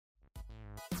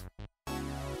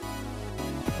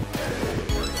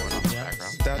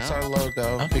our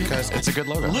logo because It's a good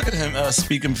logo. Look at him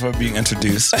speaking for being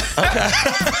introduced. Okay.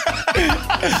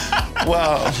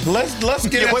 well, let's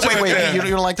get into Wait. it. You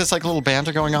don't like this like little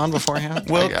banter going on beforehand?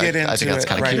 We'll get into I think that's it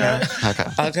kind of right cute. now. Okay.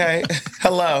 Okay.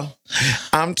 Hello.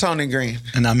 I'm Tony Green.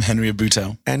 And I'm Henry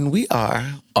Abuto. And we are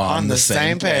on the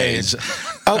same page.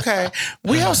 Okay.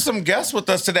 We have some guests with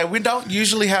us today. We don't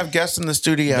usually have guests in the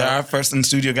studio. They're our first in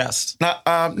studio guests. No,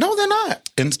 they're not.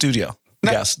 In studio.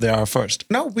 No. Yes, they're our first.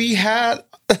 No, we had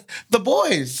the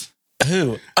boys.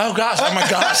 Who? Oh gosh! Oh my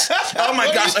gosh! Oh my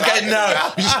gosh! Okay,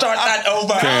 no, you start that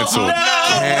over. Cancel.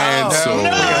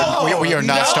 No. We are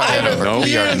not starting over. No,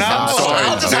 We are not sorry.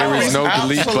 starting over. There is no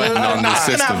delete button on the I'm gonna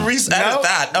system. have Reese edit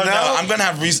that. Oh no, I'm gonna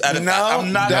have Reese edit that.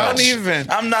 I'm not. Don't even.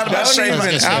 I'm not about Don't shaming.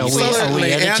 even. Are we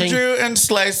Absolutely. editing? Andrew and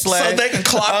Slay. So they can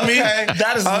clock me.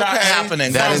 That is not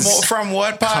happening. That is from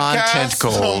what podcast? content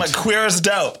gold. Oh my, queer is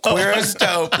dope. Queer is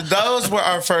dope. Those were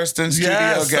our first in studio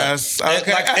Yes. guests. And,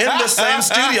 Okay. like in the same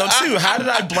studio too. How did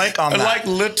I blank on that? Like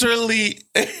literally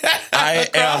I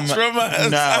am. across from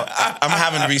us. No, I'm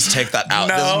having Reese take that out.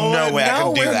 There's no way I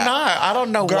can do we're that. not. I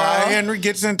don't know Girl. why Henry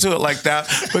gets into it like that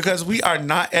because we are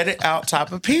not edit out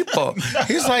type of people.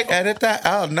 He's like, edit that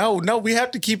out. No, we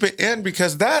have to keep it in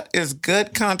because that is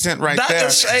good content right That there.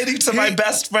 is shady to my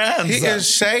best friends. He is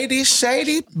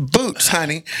shady boots,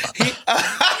 honey. He,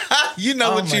 you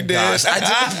know what my you did. gosh, I did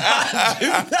not do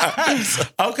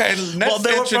that. Okay, let's Well,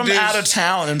 they were from introduce- out of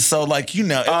town, and so like it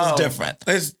was different.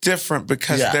 It's different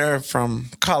because Yeah. they're from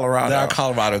Colorado. They're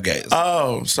Colorado gays.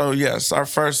 Oh, so yes, our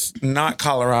first not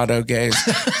Colorado gays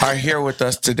are here with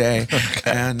us today.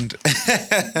 And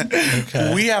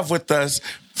we have with us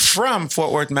from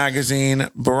Fort Worth Magazine,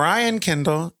 Brian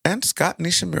Kendall and Scott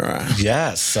Nishamura.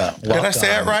 Yes. Did I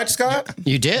say it right, Scott?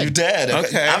 You did. You did.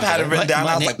 Okay. I've had it written down.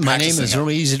 I was like, my name practicing is it.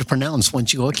 really easy to pronounce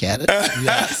once you look at it.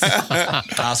 Yes.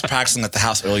 I was practicing at the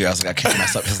house earlier. I was like, I can't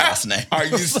mess up his last name. Are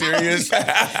you serious?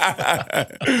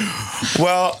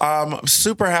 Well, I'm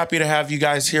super happy to have you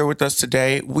guys here with us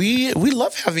today. We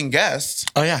love having guests.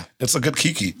 Oh yeah, it's a good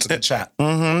kiki to the chat.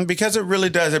 Because it really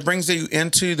does. It brings you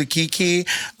into the kiki.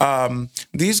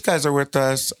 These guys are with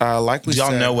us, like we Do y'all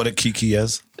said. know what a kiki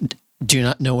is? Do you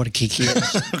not know what a kiki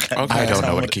is? Okay. I don't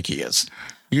know what a kiki is.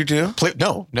 You do?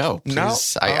 No.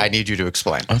 Please. I need you to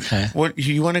explain. Okay. What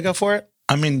you want to go for it?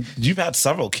 I mean, you've had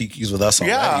several kikis with us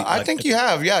already. Yeah, I Like, think you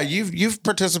have. Yeah, you've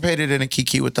participated in a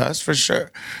kiki with us for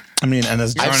sure. I mean, and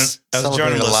as, I've as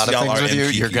celebrated journalists, a lot of y'all things are with in you.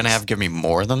 kikis. You're going to have to give me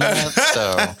more than that.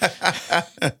 So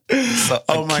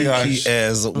Oh a my kiki gosh.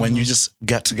 is when you just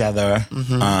get together,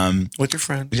 With your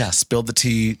friend. yeah, spill the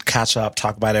tea, catch up,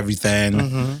 talk about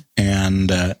everything, and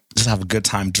just have a good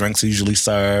time. Drinks are usually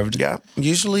served. Yeah,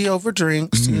 usually over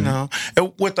drinks, you know,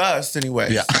 with us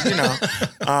anyway. Yeah. You know,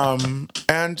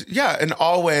 and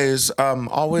always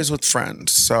with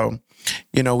friends. So,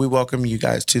 you know, we welcome you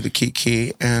guys to the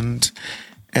Kiki, and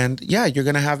yeah, you're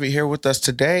gonna have it here with us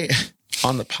today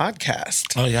on the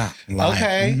podcast. Oh yeah, live.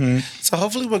 Okay, so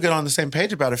hopefully we'll get on the same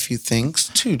page about a few things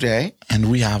today.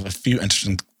 And we have a few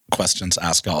interesting questions to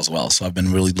ask y'all as well. So I've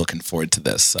been really looking forward to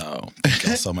this. So thank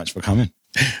y'all so much for coming.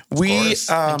 We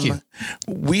Thank you.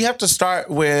 we have to start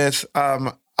with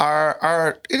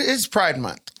our it is Pride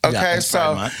Month. Okay, Yeah, it's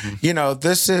so Pride Month. you know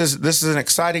this is an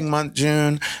exciting month,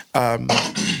 June,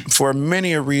 for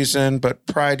many a reason, but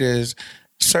Pride is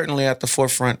certainly at the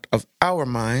forefront of our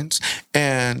minds,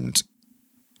 and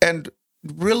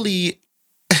really,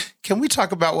 can we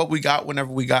talk about what we got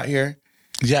whenever we got here?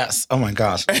 Yes. Oh my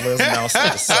gosh. Liz Nelson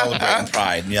is celebrating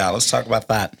Pride. Yeah, let's talk about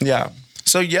that. Yeah.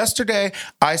 So yesterday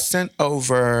I sent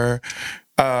over,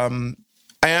 and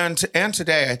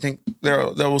today I think there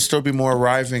will still be more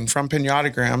arriving from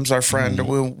Pinatagrams, our friend that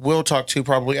we'll talk to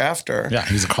probably after. Yeah,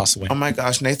 he's across the way. Oh my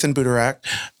gosh, Nathan Budarak.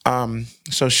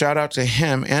 So shout out to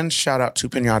him and shout out to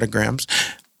Pinatagrams.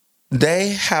 They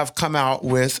have come out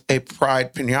with a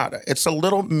Pride pinata. It's a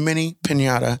little mini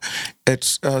pinata.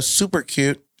 It's super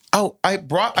cute. Oh, I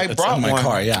brought in my one.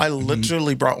 car, yeah. I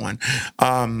literally brought one.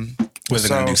 Was it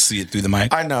going to see it through the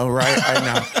mic? I know, right? I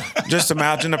know. Just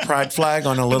imagine a pride flag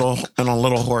on a little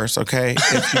horse, okay?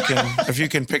 If you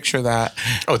can picture that.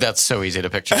 Oh, that's so easy to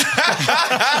picture.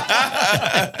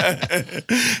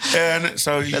 And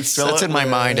so you fill That's it in my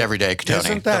with- mind every day, Tony.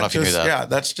 Isn't Don't that know if you knew just, that. yeah,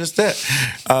 that's just it.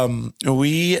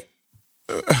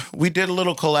 We did a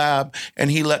little collab,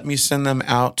 and he let me send them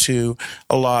out to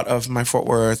a lot of my Fort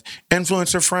Worth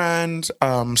influencer friends,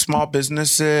 small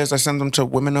businesses. I sent them to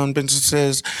women-owned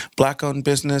businesses, Black-owned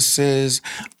businesses.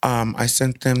 I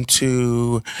sent them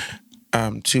to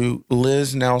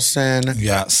Liz Nelson,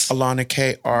 Yes. Alana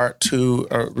K. Art, who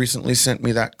recently sent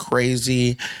me that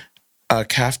crazy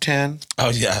caftan.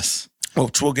 Oh, yes.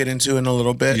 which we'll get into in a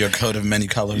little bit. Your coat of many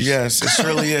colors. Yes, it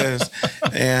surely is.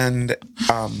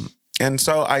 And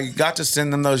so I got to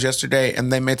send them those yesterday,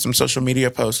 and they made some social media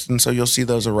posts, and so you'll see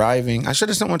those arriving. I should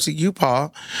have sent one to you,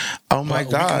 Paul. Oh my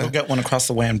God! We can go get one across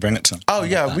the way and bring it to him. Oh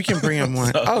yeah, we can bring him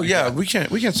one. Oh yeah, we can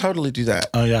totally do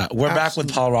that. Oh yeah, we're back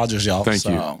with Paul Rogers, y'all. Thank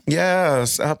you.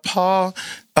 Yes, Paul.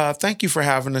 Thank you for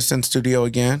having us in studio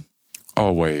again.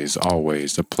 Always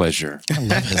a pleasure. I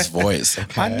love his voice.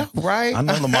 Okay. I know, right? I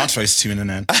know Lamontre's tuning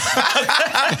in.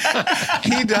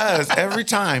 He does every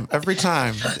time.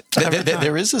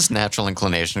 There is this natural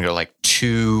inclination to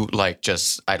go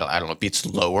just I don't know, beats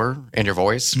lower in your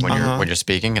voice when you're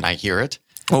speaking, and I hear it.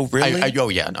 Oh really? I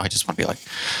just want to be like,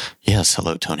 yes,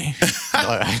 hello, Tony.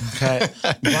 Okay,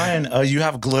 Brian, you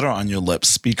have glitter on your lips.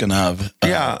 Speaking of,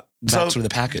 back to the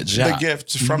package. Yeah. The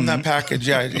gift from that package.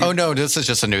 Yeah. Oh no, this is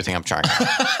just a new thing I'm trying.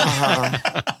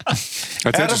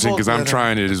 That's interesting because I'm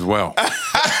trying it as well.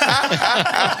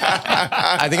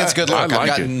 I think it's good luck. I like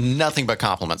I've gotten nothing but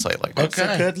compliments lately.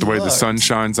 Okay. The way the sun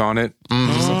shines on it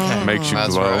makes you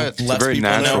That's glow. right. It's a Lets very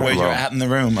people natural know where glow. you're at in the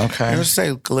room. Okay. I would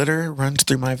say glitter runs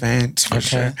through my veins for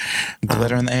sure.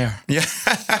 Glitter in the air. Yeah.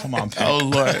 Come on, Pete. Oh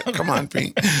Lord, come on,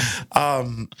 Pete.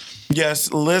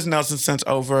 Yes, Liz Nelson sent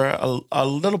over a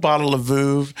little bottle of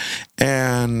Vouv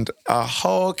and a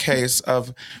whole case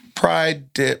of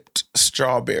Pride dipped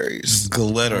strawberries.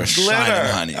 Glitter,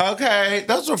 shining, honey. Okay,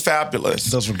 those were fabulous.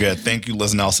 Those were good. Thank you,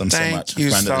 Liz Nelson, so much. Thank you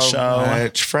Friend so of the show.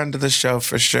 much. Friend of the show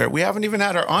for sure. We haven't even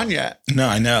had her on yet. No,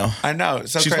 I know. I know.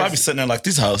 It's so She's crazy. probably sitting there like,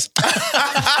 these hoes.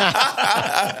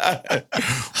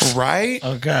 Right?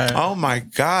 Okay. Oh my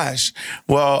gosh.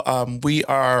 Well, we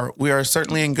are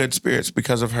certainly in good spirits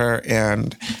because of her,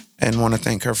 and want to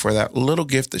thank her for that little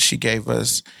gift that she gave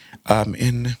us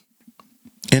in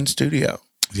studio.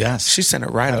 Yes. She sent it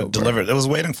right over. Delivered. It was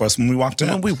waiting for us when we walked in.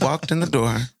 When we walked in the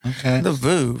door. Okay. The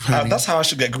Vouv, honey. That's how I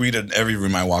should get greeted in every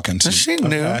room I walk into. She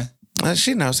knew. Okay.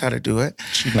 She knows how to do it.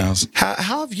 She knows.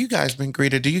 How have you guys been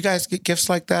greeted? Do you guys get gifts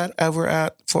like that over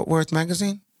at Fort Worth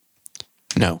Magazine?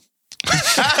 No.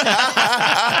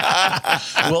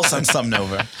 We'll send something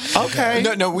over. Okay.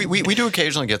 No, we do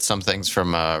occasionally get some things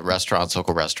from restaurants,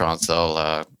 local restaurants.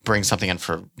 They'll bring something in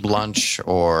for lunch,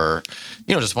 or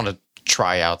just want to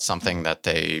try out something that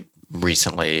they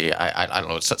recently, I don't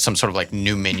know, some sort of like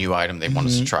new menu item they want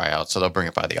us to try out. So they'll bring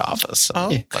it by the office. So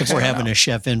If we're having a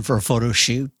chef in for a photo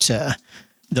shoot,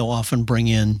 they'll often bring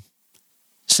in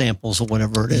samples of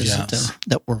whatever it is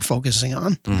that we're focusing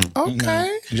on.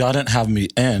 Okay. Y'all didn't have me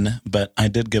in, but I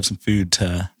did give some food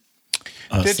to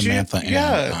Did Samantha. you?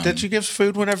 And, did you give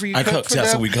food whenever you I cooked cooked. for Yeah,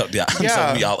 them? so we cooked. Yeah.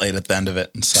 Yeah. So we all ate at the end of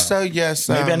it. And So yes.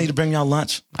 maybe I need to bring y'all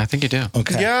lunch. I think you do.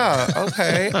 Okay. Yeah.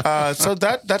 Okay. So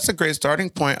that's a great starting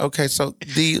point. Okay. So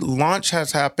the launch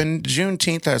has happened.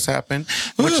 Juneteenth has happened,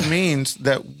 which means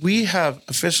that we have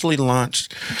officially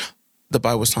launched the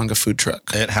Biwasanga food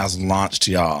truck. It has launched,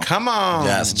 y'all. Come on.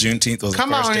 Yes, Juneteenth was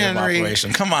Come the first on, day Henry. of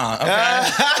operation. Come on. Okay.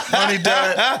 Won't he do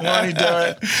it? Won't he do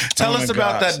it? Tell Oh us my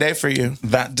about gosh. that day for you.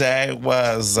 That day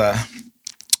was,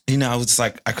 it's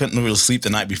like I couldn't really sleep the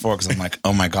night before because I'm like,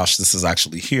 oh my gosh, this is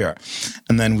actually here.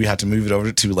 And then we had to move it over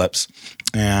to Tulips.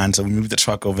 And so we moved the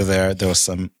truck over there. There was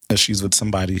some issues with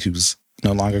somebody who's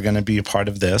no longer going to be a part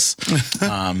of this.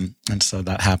 And so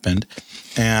that happened.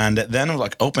 And then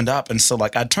it opened up. And so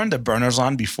I turned the burners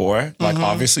on before,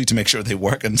 obviously to make sure they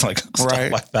work and stuff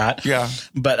Right. like that. Yeah.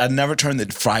 But I'd never turned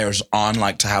the fryers on,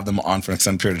 to have them on for an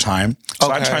extended period of time.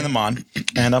 So I Okay. turned them on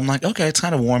and I'm like, okay, it's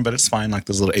kind of warm, but it's fine.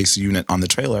 There's a little AC unit on the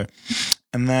trailer.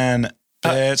 And then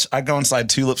bitch, I go inside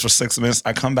Tulips for 6 minutes.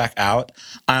 I come back out.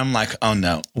 I'm like, oh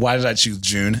no. Why did I choose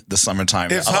June, the summertime?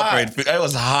 It's to hot. upgrade food? It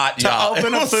was hot, To y'all.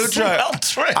 open It a was food truck.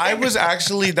 sweltering. I was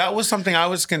actually, that was something I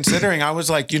was considering. I was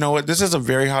like, you know what? This is a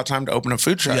very hot time to open a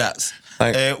food truck. Yes.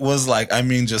 Like- It was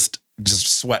just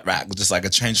sweat rack. Just I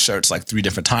changed shirts 3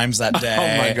 different times that day.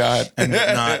 Oh my God. And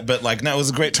whatnot. But no, it was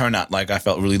a great turnout. I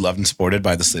felt really loved and supported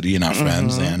by the city and our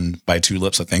friends and by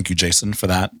Tulips. So thank you, Jason, for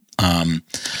that.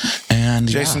 And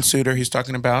Jason Suter, he's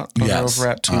talking about over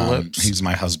at Tulips. He's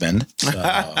my husband. So,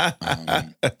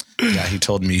 he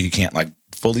told me he can't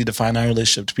fully define our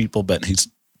relationship to people, but he's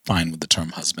fine with the term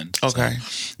husband. Okay.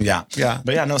 So, yeah. Yeah.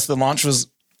 But so the launch was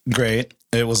great.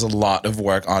 It was a lot of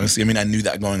work, honestly. I mean, I knew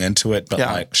that going into it,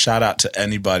 but shout out to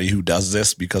anybody who does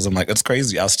this because I'm it's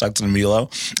crazy. I was stuck to the Milo.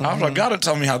 I was like, gotta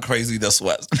tell me how crazy this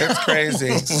was. It's crazy.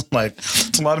 It's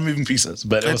a lot of moving pieces,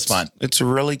 but it was fun. It's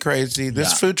really crazy.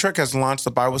 This food truck has launched.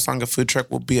 The Biwasanga food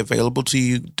truck will be available to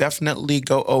you. Definitely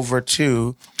go over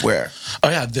to where? Oh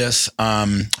yeah, this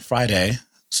Friday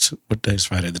what day is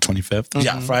Friday? The 25th?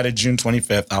 Yeah, Friday, June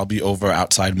 25th. I'll be over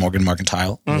outside Morgan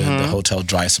Mercantile with the Hotel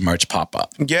Dryce merch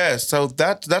pop-up. Yeah, so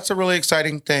that's a really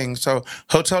exciting thing. So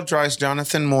Hotel Dryce,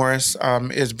 Jonathan Morris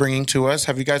is bringing to us.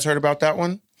 Have you guys heard about that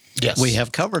one? Yes. We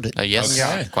have covered it. Yes,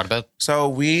 Okay. quite a bit. So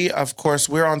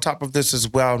we're on top of this as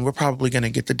well, and we're probably going to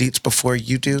get the deets before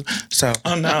you do. So,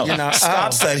 Oh, no.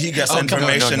 Scott said he gets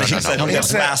information. no, He said he gets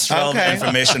Okay. fast relevant Okay.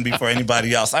 information before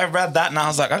anybody else. I read that and I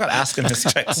was like, I got to ask him his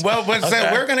tricks. well, we're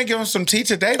going to give them some tea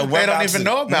today that We're they don't about even to.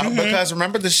 know about because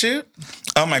remember the shoot?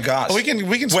 Oh my gosh. We can spill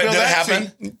Wait, did it that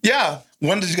happen? tea. Yeah,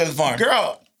 When did you go to the farm?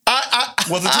 girl.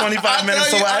 Was it 25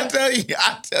 minutes away? I tell you.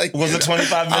 Was it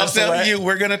 25 minutes I'll tell away? you,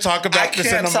 we're going to talk about I this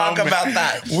in can't a talk moment. about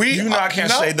that. You know I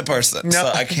can't shade the person, No, so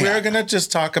I can't. we're going to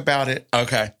just talk about it.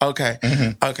 Okay. Okay.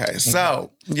 Okay.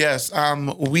 So, yes,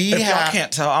 we If y'all have...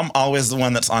 can't tell, I'm always the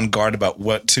one that's on guard about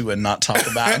what to and not talk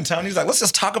about. And Tony's like, let's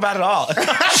just talk about it all.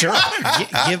 Sure.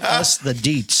 Give us the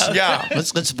deets. Yeah.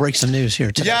 Let's break some news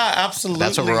here today. Yeah, absolutely.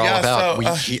 That's what we're all Yeah, about.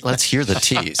 so, Let's hear the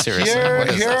tea. Seriously, here- what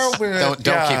is here this? we're- Don't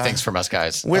yeah. keep things from us,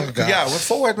 guys. with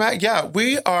Forward Mac, yeah,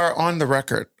 we are on the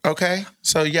record. Okay,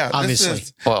 so yeah, Obviously.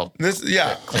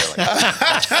 yeah.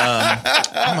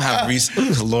 I'm gonna have Reese.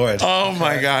 Ooh, Lord. Oh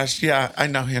my gosh, yeah, I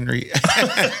know Henry.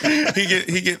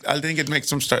 he get. I think it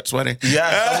makes him start sweating.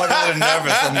 Yes, I'm like a little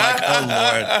nervous. I'm like, oh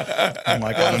Lord. I'm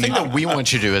like, I The don't thing know. that we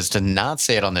want you to do is to not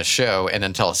say it on this show and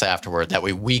then tell us afterward. That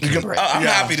way we can break. I'm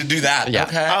happy to do that. Yeah.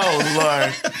 Okay.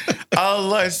 Oh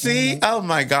Lord. See, oh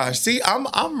my gosh. See,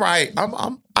 I'm right.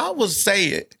 I will say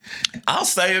it. I'll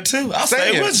say it too. I'll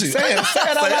say it with you. Say it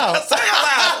out loud. Say it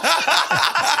out loud.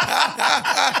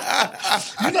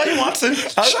 You know you want to.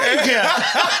 Sure you can.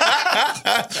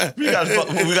 we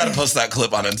gotta post that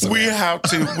clip on Instagram. We have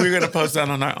to. We're gonna post that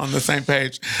on the same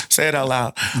page. Say it out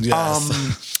loud.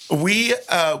 Yes.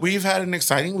 We've had an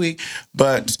exciting week,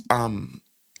 but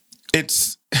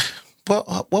it's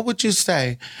what would you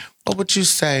say? What would you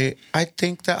say? I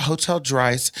think that Hotel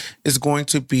Dryce is going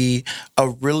to be a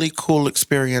really cool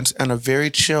experience and a very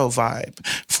chill vibe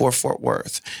for Fort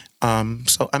Worth.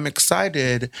 So I'm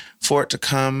excited for it to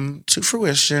come to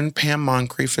fruition. Pam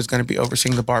Moncrief is going to be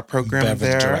overseeing the bar program Beverage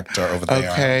there. director over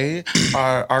there. Okay.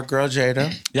 Our girl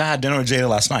Jada. Yeah, I had dinner with Jada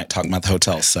last night talking about the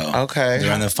hotel. So Okay.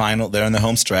 they're in the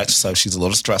home stretch, so she's a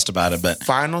little stressed about it. But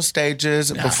Final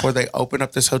stages before they open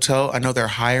up this hotel. I know they're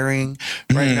hiring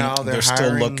right now. they're still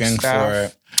hiring looking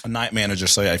staff. for a night manager.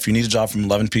 So yeah, if you need a job from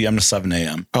 11 p.m. to 7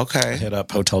 a.m., Okay. hit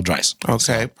up Hotel Dryce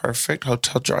Okay. Perfect.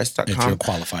 HotelDryce.com. if you're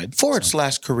qualified.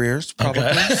 /careers, probably.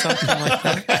 Okay. Something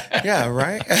like that. Yeah,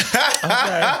 right?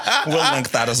 We'll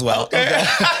link that as well.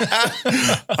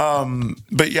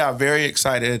 But yeah, very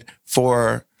excited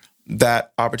for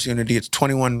that opportunity. It's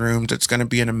 21 rooms. It's going to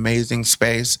be an amazing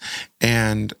space.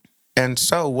 And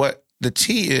so what the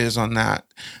tea is on that,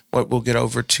 what we'll get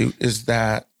over to is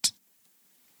that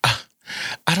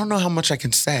I don't know how much I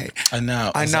can say. I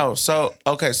know. So,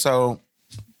 okay, so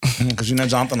Because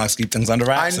Jonathan likes to keep things under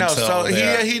wraps. I know. until So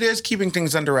they're- he is keeping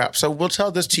things under wraps. So we'll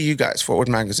tell this to you guys, Forward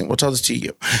Magazine. We'll tell this to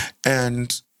you.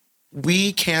 And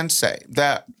we can say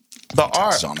that the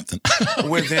art Jonathan.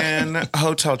 within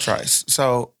Hotel Dryce.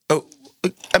 So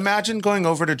imagine going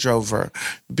over to Drover,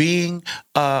 being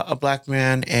a Black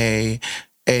man, a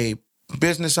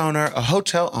business owner, a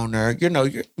hotel owner.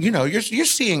 You're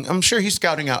seeing. I'm sure he's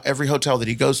scouting out every hotel that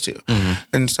he goes to,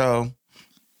 and so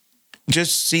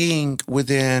just seeing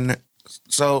within.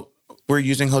 So we're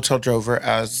using Hotel Drover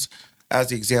as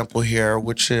the example here,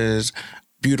 which is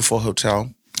beautiful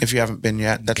hotel. If you haven't been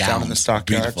yet, that's down in the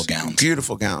stockyards.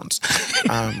 Beautiful gowns.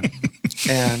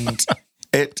 And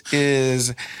it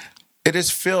is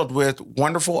filled with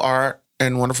wonderful art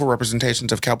and wonderful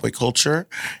representations of cowboy culture.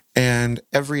 And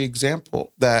every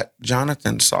example that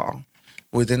Jonathan saw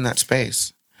within that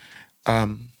space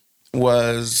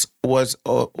was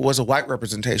a white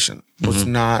representation. Was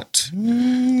not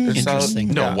Interesting.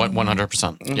 No,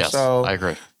 100%. Yes, So- I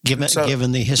agree.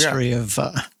 Given the history of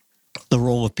the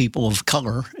role of people of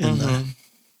color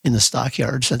in the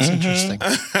stockyards, that's interesting.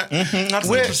 That's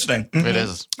interesting. It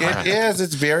is. It is.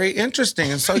 It's very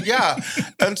interesting. And so,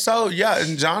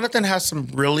 and Jonathan has some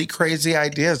really crazy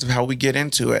ideas of how we get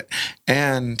into it.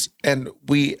 And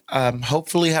we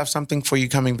hopefully have something for you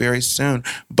coming very soon.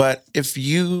 But if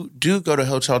you do go to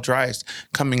Hotel Dryce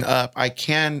coming up, I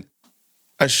can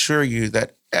assure you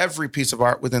that every piece of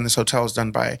art within this hotel is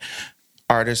done by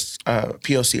artists,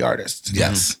 POC artists.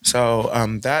 Yes. So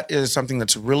that is something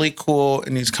that's really cool,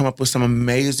 and he's come up with some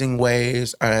amazing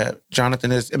ways.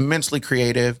 Jonathan is immensely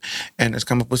creative and has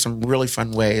come up with some really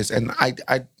fun ways. And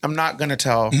I'm not going to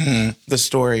tell the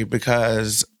story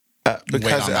because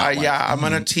because on that one. I'm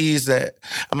gonna tease it.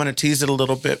 I'm gonna tease it a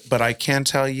little bit, but I can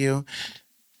tell you,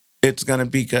 it's gonna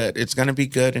be good. It's gonna be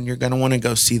good, and you're gonna want to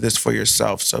go see this for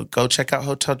yourself. So go check out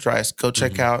Hotel Dryce. Go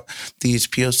check out these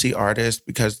POC artists,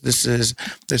 because this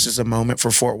is a moment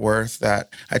for Fort Worth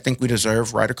that I think we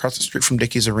deserve. Right across the street from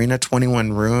Dickies Arena,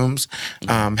 21 rooms.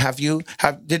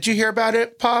 Did you hear about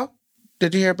it, Paul?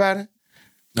 Did you hear about it?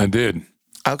 I did.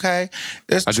 Okay,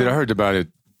 I heard about it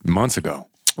months ago.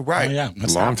 Right. Oh, yeah. A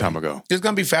long time ago. It's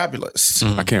gonna be fabulous.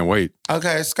 I can't wait.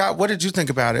 Okay, Scott, what did you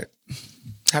think about it?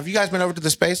 Have you guys been over to the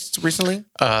space recently?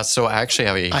 So I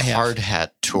actually have a hard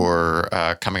hat tour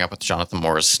coming up with Jonathan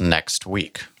Morris next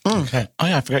week. Okay. Oh,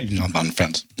 yeah, I forgot you know about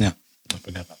friends. Yeah. I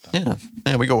forgot about that.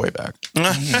 Yeah, we go way back.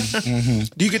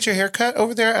 Do you get your hair cut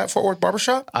over there at Fort Worth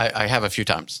Barbershop? I have a few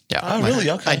times. Yeah. Oh, really?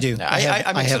 Okay. I do. Yeah,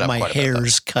 I mix it have up my quite a bit,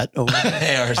 hairs cut over.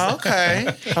 Hairs.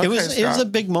 Okay. It was a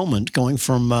big moment going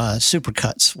from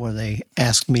Supercuts, where they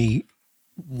asked me,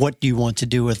 what do you want to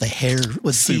do with the hair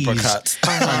with Supercuts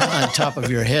on top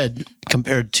of your head,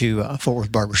 compared to Fort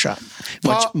Worth Barbershop?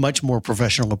 Much more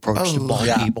professional approach to bald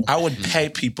people. I would pay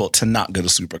people to not go to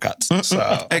Supercuts.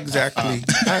 So Exactly.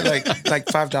 like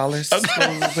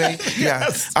 $5. Okay. Yeah.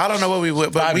 I don't know what we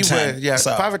would, but we would. Yeah,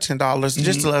 so. $5 or $10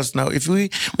 just to let us know if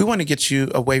we want to get you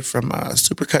away from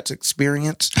Supercuts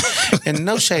experience. And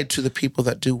no shade to the people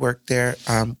that do work there.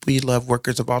 We love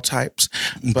workers of all types.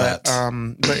 But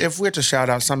if we're to shout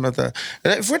out some of the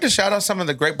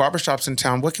great barbershops in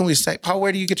town, what can we say? Paul,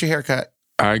 where do you get your hair cut?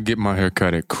 I get my hair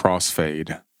cut at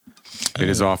Crossfade. It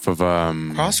is off of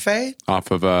Crossfade?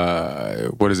 Off of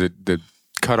what is it? The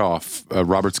cutoff.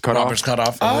 Robert's cutoff. Robert's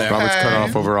cutoff over there. Robert's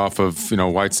cutoff over off of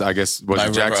White's. I guess was By it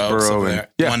River Oaks Jacksboro over and there.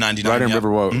 yeah, 199, right in yeah.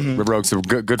 River Oaks. A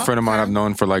good friend of mine I've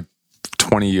known for like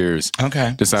 20 years.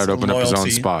 Okay. Decided to open up his own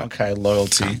Loyalty. spot. Okay,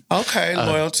 loyalty. Okay,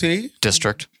 loyalty.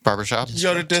 District Barbershop. You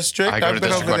go to District. I go I've to been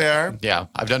District over there. Yeah,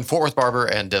 I've done Fort Worth Barber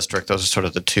and District. Those are sort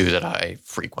of the two that I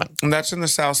frequent. And that's in the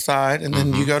South Side. And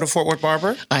then you go to Fort Worth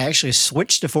Barber. I actually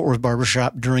switched to Fort Worth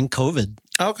Barbershop during COVID.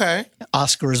 Okay.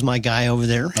 Oscar is my guy over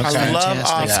there. I love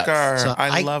Fantastic. Oscar. So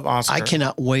I love Oscar. I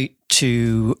cannot wait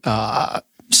to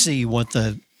see what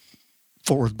the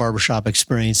Fort Worth Barbershop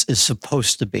experience is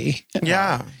supposed to be.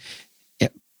 Yeah.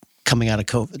 Coming out of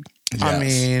COVID. Yes. I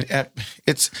mean,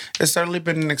 it's certainly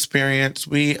been an experience.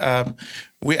 We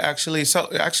actually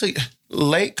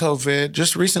late COVID,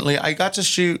 just recently, I got to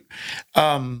shoot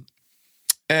an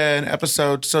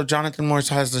episode. So Jonathan Morris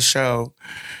has the show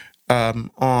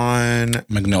on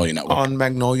Magnolia Network. On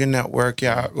Magnolia Network,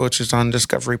 yeah, which is on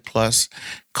Discovery Plus,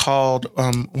 called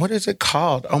what is it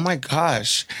called? Oh my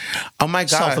gosh.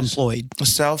 Self-employed.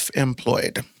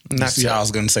 And that's See, I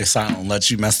was going to say silent.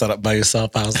 Let you mess that up by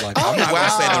yourself. I was like, I'm not going to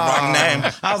say the wrong name.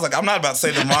 I was like, I'm not about to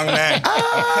say the wrong name.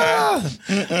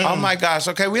 Oh my gosh.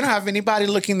 Okay, we don't have anybody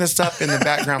looking this up in the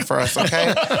background for us,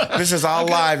 okay? This is all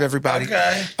live, everybody.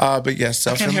 Okay. But yes,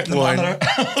 self-employed.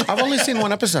 I've only seen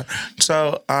one episode.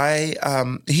 So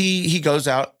he goes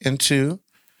out into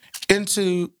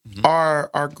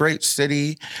our great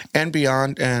city and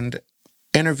beyond and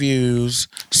interviews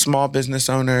small business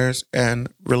owners and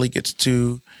really gets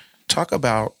to talk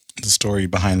about the story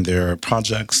behind their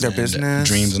projects, their and business,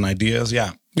 dreams and ideas.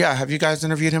 Yeah. Yeah. Have you guys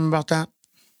interviewed him about that?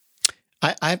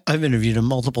 I've interviewed him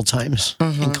multiple times,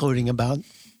 including about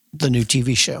the new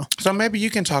TV show. So maybe you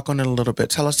can talk on it a little bit.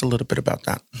 Tell us a little bit about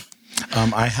that.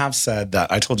 I have said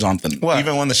that. I told Jonathan, What?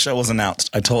 even when the show was announced,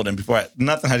 I told him before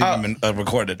nothing had even been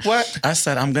recorded. What? I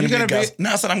said I'm going to be a guest. No,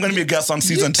 I said I'm going to be a guest on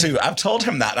season 2. I've told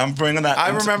him that. I'm bringing that. I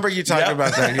remember you talking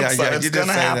about that. Yeah, So yeah. it's You did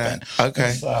gonna say happen. that.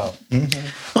 Okay. So,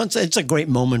 Well, it's a great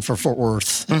moment for Fort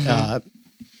Worth.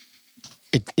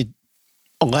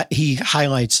 He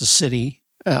highlights the city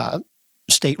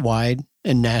statewide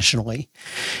and nationally,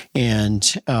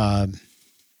 and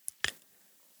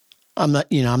I'm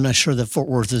not sure that Fort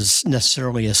Worth is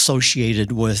necessarily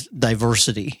associated with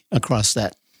diversity across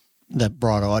that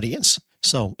broad audience.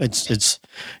 So it's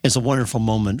a wonderful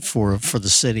moment for the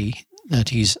city that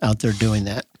he's out there doing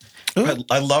that.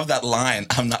 I love that line.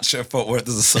 I'm not sure Fort Worth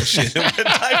is associated with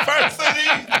diversity.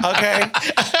 Okay.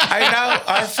 I know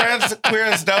our friends Queer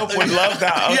as Dope would love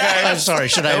that. Okay. Yeah. I'm sorry.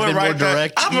 Should I have been more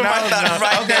direct? I'm gonna write that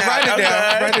right Okay,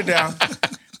 down. write it down.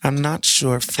 I'm not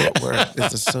sure Fort Worth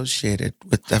is associated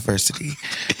with diversity.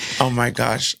 Oh my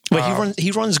gosh. But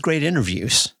he runs great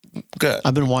interviews. Good.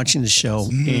 I've been watching the show,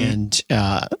 and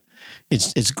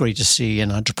it's great to see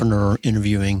an entrepreneur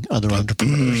interviewing other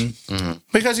entrepreneurs.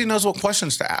 Because he knows what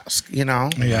questions to ask, you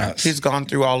know? Yes. He's gone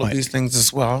through all of these things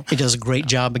as well. He does a great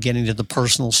job of getting to the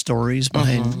personal stories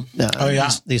behind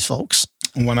these folks.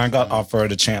 when I got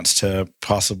offered a chance to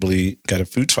possibly get a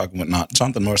food truck and whatnot,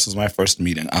 Jonathan Morris was my first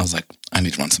meeting. I was like, I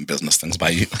need to run some business things by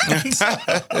you.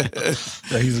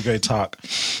 So he's a great talk.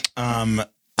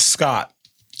 Scott,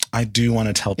 I do want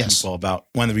to tell people about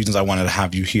one of the reasons I wanted to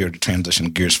have you here to transition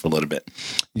gears for a little bit.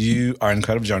 You are an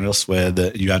incredible journalist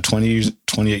you had 28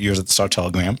 years at the Star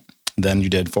Telegram. Then you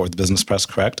did Fort Worth Business Press,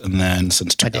 correct? And then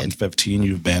since 2015,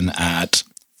 you've been at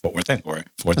Fort Worth Inc. or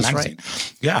Fort Worth Magazine.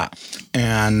 Right. Yeah.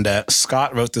 And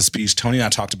Scott wrote this piece. Tony and I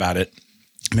talked about it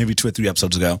maybe 2 or 3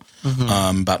 episodes ago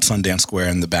about Sundance Square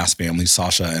and the Bass family,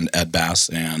 Sasha and Ed Bass.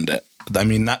 And I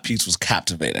mean, that piece was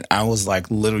captivating. I was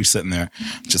like literally sitting there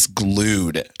just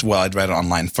glued. Well, I'd read it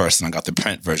online first and I got the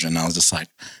print version. And I was just like,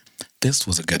 this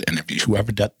was a good interview.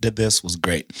 Whoever did this was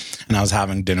great. And I was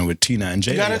having dinner with Tina and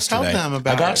Jay yesterday. You got to tell them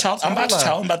about it. I'm about to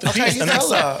tell him about the piece. I'm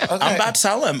about to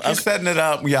tell him. He's setting it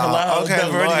up, y'all. Hello.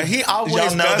 Okay, he always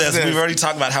y'all know does this. We've already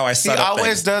talked about how I set up He always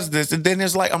things. does this. And then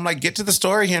it's like, I'm like, get to the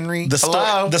story, Henry.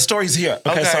 The story's here.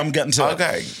 Okay, so I'm getting to it.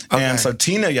 Okay. And so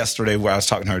Tina yesterday, where I was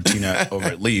talking to her, Tina over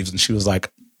at Leaves, and she was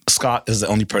like, Scott is the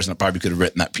only person that probably could have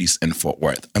written that piece in Fort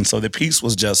Worth. And so the piece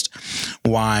was just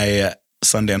why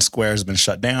Sundance Square has been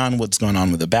shut down, what's going on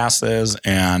with the Basses.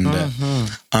 And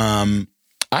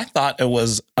I thought it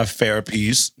was a fair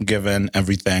piece given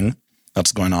everything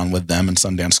that's going on with them in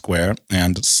Sundance Square.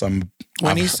 And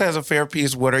when he says a fair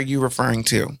piece, what are you referring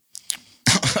to?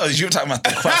 You were talking about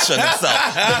the question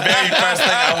itself. The very first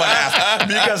thing I want to ask.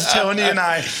 Because Tony and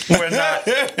I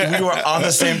we were on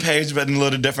the same page, but in a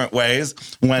little different ways.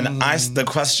 When the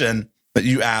question that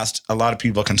you asked, a lot of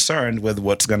people concerned with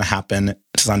what's going to happen to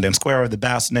Sundance Square or the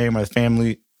Bass name or the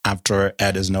family after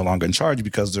Ed is no longer in charge,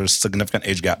 because there's a significant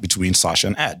age gap between Sasha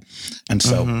and Ed. And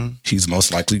so he's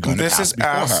most likely going to pass before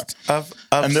her.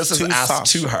 And this is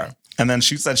asked to her. And then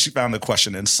she said she found the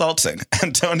question insulting.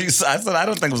 And Tony said, I said, I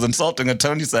don't think it was insulting. And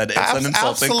Tony said, it's an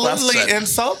insulting question. Absolutely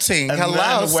insulting. And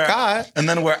hello, Scott. And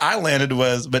then where I landed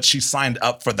was, but she signed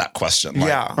up for that question.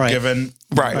 Given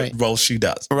the role she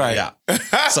does. Right. Yeah.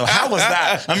 So how was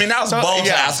that? I mean, that was bold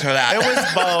to ask her that.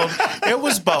 It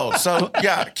was bold. So,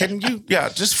 can you,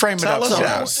 just frame it up for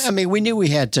us? I mean, we knew we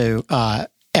had to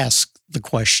ask the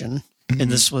question. And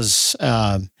this was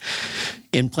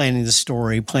in planning the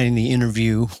story, planning the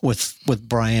interview with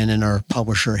Brian and our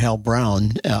publisher, Hal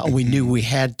Brown. We knew we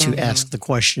had to ask the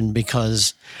question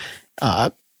because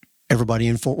everybody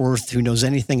in Fort Worth who knows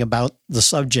anything about the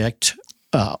subject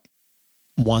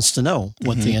wants to know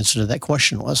what the answer to that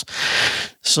question was.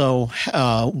 So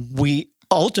we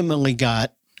ultimately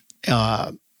got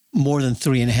more than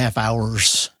 3.5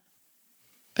 hours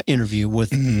interview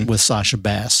with Sasha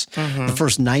Bass. The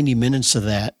first 90 minutes of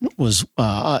that was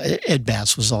Ed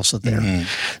Bass was also there.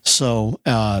 So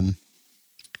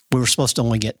we were supposed to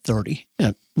only get 30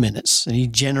 minutes, and he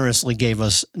generously gave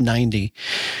us 90.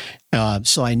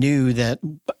 So I knew that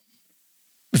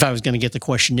if I was going to get the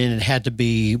question in, it had to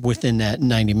be within that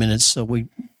 90 minutes. So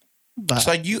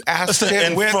so you asked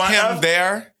him with him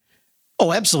there?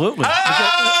 Oh, absolutely.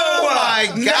 Oh my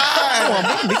God!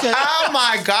 Oh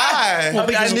my God! Well,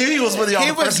 I knew he was with you on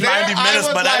the first 90 minutes,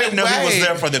 but I didn't know he was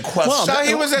there for the question. So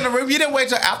he was in the room. You didn't wait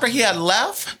till after he had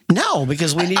left? No,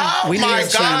 because we needed. Oh my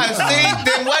God! See,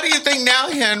 then what do you think now,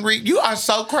 Henry? You are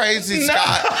so crazy,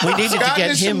 Scott. We needed to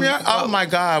get him. Oh my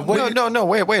God! No.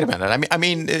 Wait a minute. I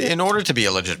mean, in order to be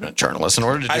a legitimate journalist, in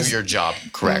order to do your job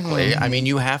correctly, I mean,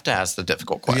 you have to ask the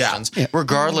difficult questions,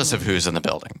 regardless of who's in the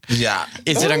building. Yeah.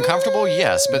 Is it uncomfortable?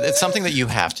 Yes, but it's something that you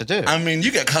have to do. I mean,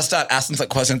 you get cussed out asking that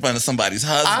question in front of somebody's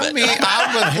husband. I mean,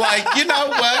 I was like, you know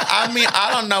what? I mean,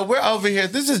 I don't know. We're over here.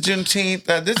 This is Juneteenth.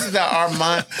 This is our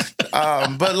month.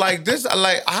 But like this,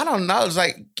 like I don't know. It's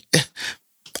like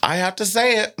I have to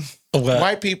say it. What?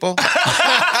 White people.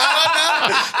 I don't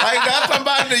know. Like that's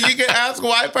somebody that you can ask a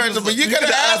white person, but you can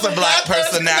ask a black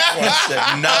person that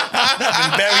question. No,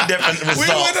 very different results.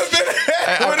 We would have been.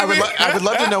 I would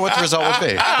love to know what the result would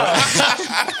be.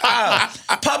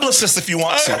 Publish this if you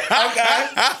want to.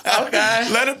 Okay.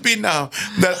 Let it be known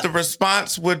that the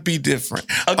response would be different.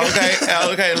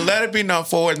 Okay. Let it be known.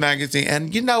 Forward Magazine,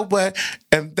 and you know what?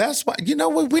 And that's why you know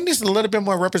what? We need a little bit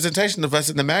more representation of us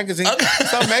in the magazine. Okay.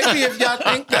 So maybe if y'all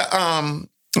think that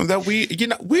that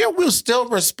we'll still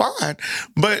respond,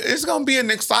 but it's gonna be an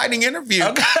exciting interview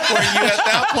for you at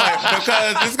that point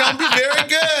because it's gonna be very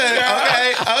good.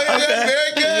 Okay,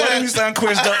 very good. What do you sound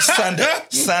queers? Don't send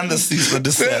it. Send the cease and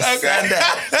desist. Okay. Send it.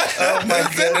 Oh my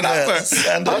goodness.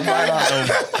 Send it right on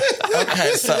over.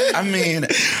 Okay, so I mean,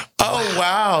 oh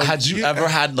wow. Had you ever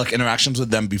had like interactions with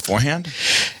them beforehand?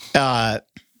 I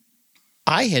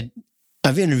had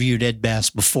I've interviewed Ed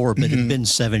Bass before, but it'd been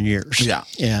 7 years. Yeah.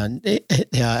 And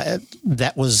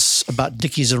that was about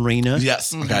Dickies Arena.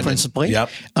 Yes. Principally. Yep.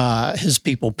 His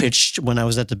people pitched, when I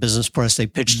was at the Business Press, they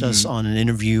pitched us on an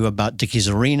interview about Dickies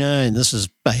Arena. And this is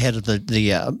ahead of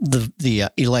the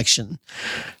election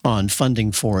on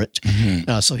funding for it.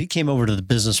 So he came over to the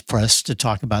Business Press to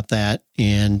talk about that.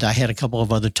 And I had a couple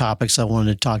of other topics I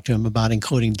wanted to talk to him about,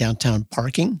 including downtown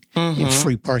parking,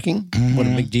 free parking, what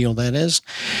a big deal that is.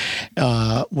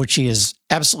 Which he has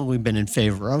absolutely been in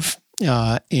favor of.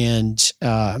 And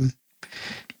I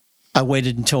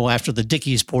waited until after the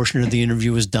Dickies portion of the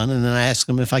interview was done, and then I asked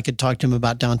him if I could talk to him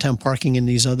about downtown parking and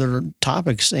these other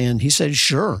topics, and he said,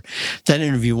 sure. That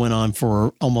interview went on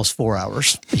for almost 4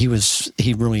 hours. He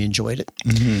really enjoyed it.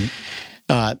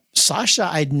 Sasha,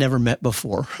 I'd never met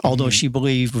before, although she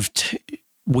believed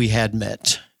we had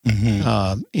met.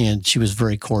 And she was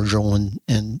very cordial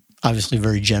and obviously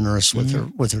very generous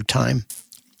with her time.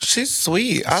 She's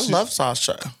sweet. I love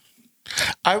Sasha.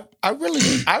 I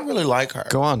really like her.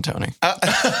 Go on, Tony.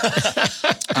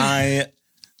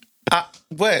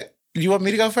 What? You want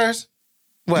me to go first?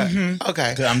 What?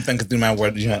 Okay. I'm thinking through my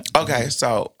word. Yeah. Okay.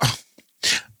 So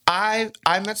I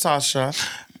met Sasha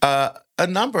a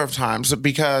number of times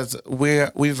because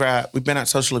we've been at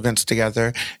social events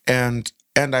together, and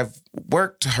I've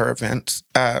worked her events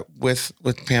with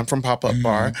Pam from Pop-Up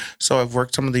Bar. So I've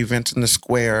worked some of the events in the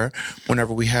square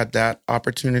whenever we had that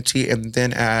opportunity. And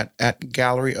then at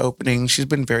gallery opening, she's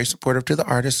been very supportive to the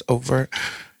artists over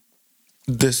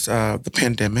this the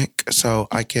pandemic. So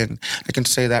I can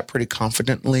say that pretty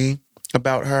confidently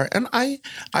about her. And I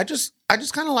just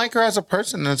kind of like her as a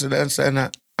person, as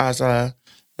a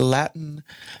Latin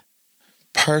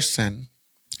person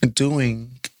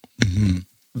doing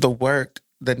the work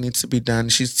that needs to be done.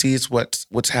 She sees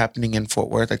what's happening in Fort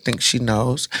Worth. I think she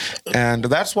knows, and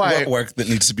that's why what work that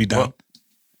needs to be done.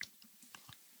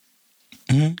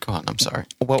 Go on. I'm sorry.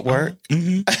 What work?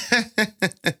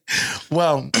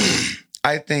 Well,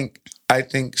 I think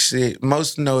she,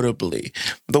 most notably,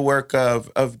 the work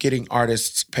of getting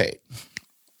artists paid.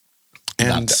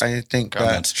 And I think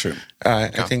that's true.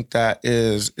 I think that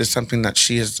is something that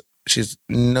she's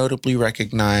notably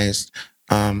recognized.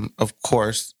 Of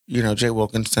course, Jay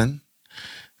Wilkinson,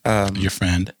 your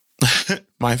friend,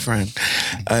 my friend,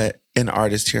 an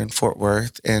artist here in Fort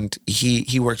Worth, and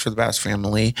he works for the Bass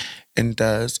family and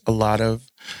does a lot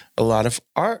of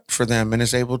art for them, and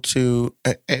is able to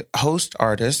host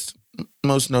artists.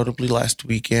 Most notably, last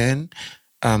weekend,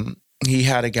 he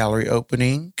had a gallery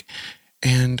opening.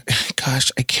 And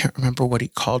gosh, I can't remember what he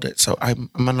called it. So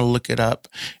I'm going to look it up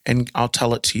and I'll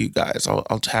tell it to you guys.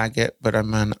 I'll tag it, but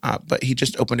but he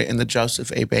just opened it in the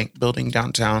Joseph A. Bank building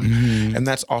downtown. And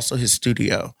that's also his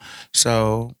studio.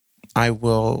 So I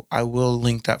will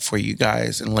link that for you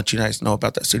guys and let you guys know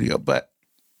about that studio. But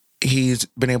he's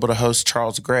been able to host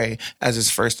Charles Gray as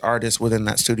his first artist within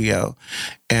that studio.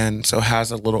 And so has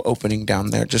a little opening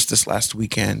down there just this last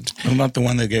weekend. What about the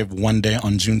one that gave one day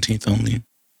on Juneteenth only?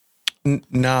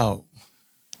 No.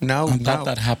 I thought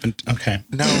that happened. Okay.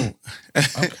 No.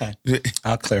 Okay.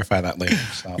 I'll clarify that later.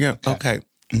 So, yeah. Okay.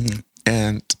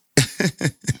 And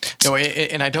no,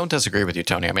 and I don't disagree with you,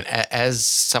 Tony. I mean, as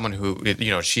someone who,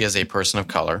 she is a person of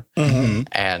color,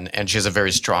 and she has a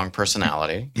very strong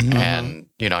personality, and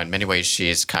in many ways,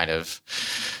 she's kind of.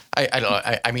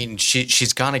 I mean,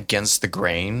 she's gone against the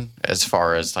grain as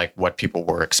far as like what people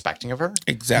were expecting of her.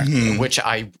 Exactly. Which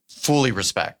I fully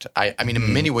respect. I mean,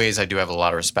 in many ways, I do have a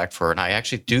lot of respect for her, and I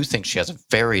actually do think she has a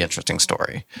very interesting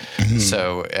story.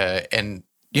 So, and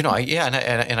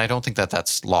I don't think that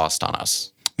that's lost on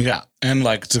us. Yeah, and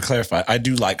like to clarify, I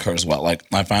do like her as well. Like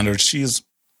I find her,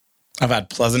 I've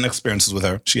had pleasant experiences with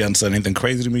her. She hasn't said anything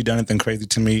crazy to me, done anything crazy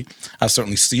to me. I've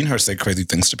certainly seen her say crazy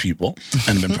things to people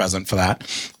and been present for that,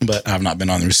 but I've not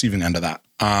been on the receiving end of that.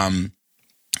 I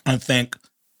think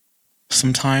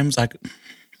sometimes I'll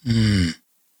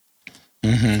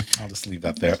just leave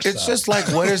that there. It's just like,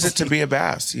 what is it to be a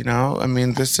Bass? I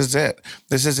mean, this is it.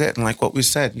 And like what we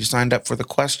said, you signed up for the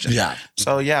question. Yeah.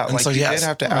 So yeah, And like so, you yes. did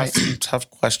have to ask some tough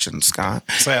questions, Scott.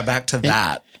 So yeah, back to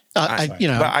that. But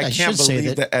I can't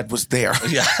believe that Ed was there.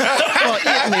 Yeah. Well,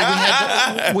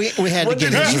 I mean, we had to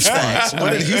get his response.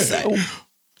 What did he say?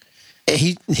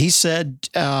 He said.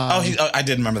 I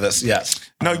did remember this. Yes.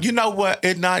 No, you know what?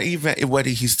 It not even what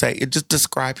did he say? It just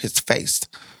described his face.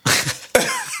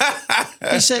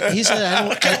 He said I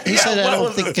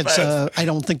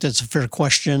don't think that's a fair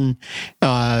question.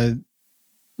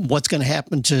 What's going to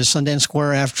happen to Sundance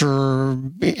Square after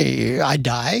I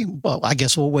die? Well, I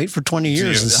guess we'll wait for 20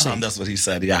 years and see. That's what he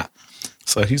said. Yeah.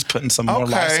 So he's putting some more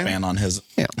lifespan on his.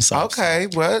 Yeah. Okay,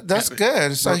 well, that's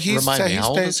good. So Remind me, how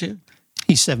old is he?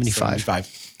 He's 75.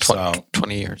 75.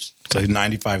 20 years. So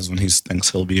 95 is when he thinks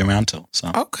he'll be around till.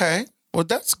 So Okay. Well,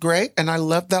 that's great. And I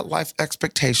love that life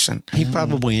expectation. He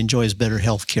probably enjoys better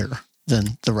health care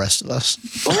than the rest of us.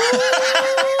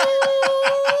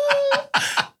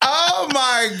 Oh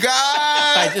my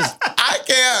God.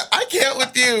 I can't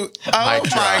with you. Oh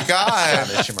my God.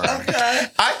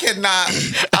 I cannot.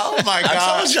 Oh my I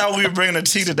God. told y'all we were bringing a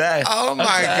tea today. Oh my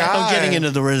God. I'm getting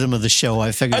into the rhythm of the show.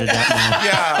 I figured it out now.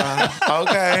 Yeah.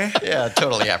 Okay. Yeah,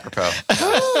 totally apropos.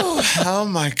 Oh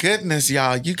my goodness,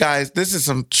 y'all. You guys, this is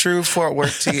some true Fort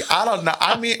Worth tea. I don't know.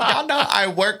 I mean, y'all know I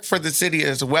work for the city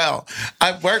as well.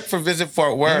 I work for Visit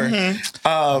Fort Worth.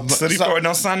 City Fort Worth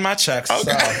don't sign my checks.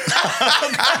 Okay. So.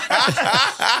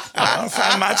 I don't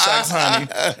sign my checks, honey.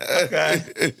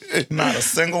 Okay. Not a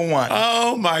single one.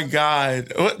 Oh my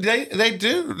God. They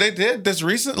do. They did this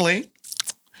recently.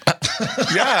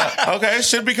 Yeah. Okay. It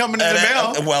should be coming in the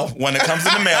mail. Well, when it comes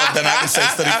in the mail, then I can say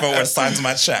City Fort Worth signs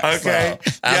my check. Okay.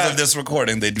 So, as of this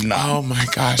recording, they do not. Oh my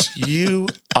gosh. You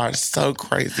are so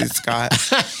crazy, Scott.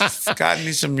 Scott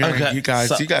Nishamura. Okay, You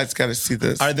guys got to see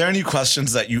this. Are there any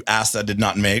questions that you asked that did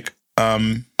not make?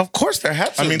 Of course there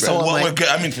have to I mean, be. so what would,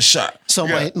 I mean, for sure. So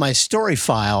my story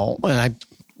file, and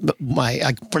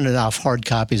I printed off hard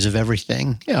copies of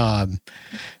everything,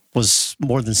 was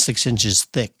more than 6 inches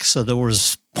thick. So there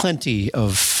was plenty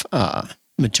of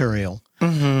material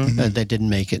that didn't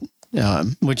make it,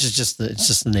 which is just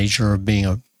the nature of being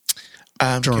a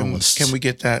journalist. Can we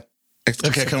get that?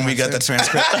 Okay, can we get the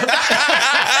transcript?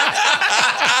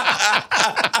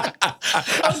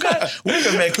 Okay. We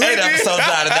can make 8 episodes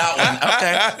out of that one.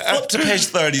 Okay. Flip to page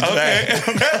 30 today.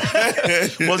 Okay.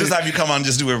 We'll just have you come on and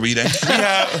just do a reading.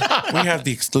 We have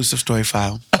the exclusive story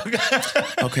file.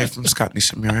 Okay, from Scott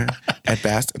Nishamura, Ed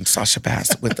Bass, and Sasha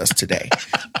Bass with us today.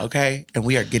 Okay? And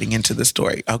we are getting into the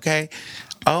story. Okay?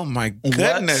 Oh my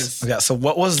goodness. So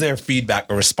what was their feedback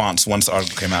or response once the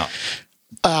article came out?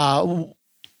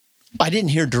 I didn't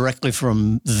hear directly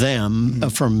from them,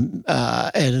 from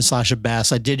Ed and Sasha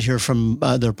Bass. I did hear from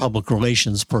their public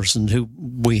relations person who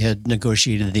we had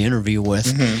negotiated the interview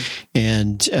with.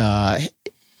 And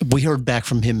we heard back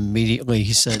from him immediately.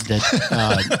 He said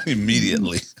that...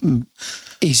 Immediately.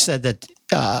 He said that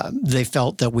they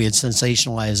felt that we had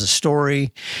sensationalized the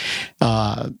story,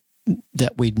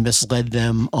 that we'd misled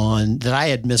them on... That I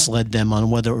had misled them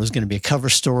on whether it was going to be a cover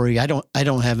story. I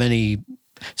don't have any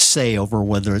say over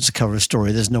whether it's a cover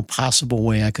story. There's no possible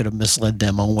way I could have misled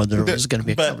them on whether it was going to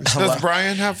be a cover story. Does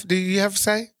Brian do you have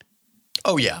say?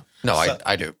 Oh, yeah. No,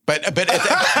 I do. But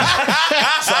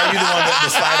So are you the one that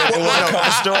decided it was a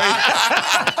cover story?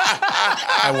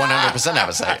 I 100% have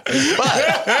a say.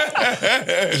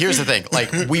 But here's the thing.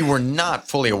 Like, we were not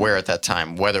fully aware at that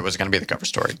time whether it was going to be the cover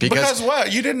story. Because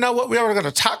what? You didn't know what we were going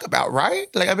to talk about, right?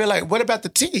 Like, I'd be like, what about the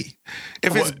tea?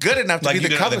 If it's good enough to be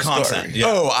the cover story. Yeah.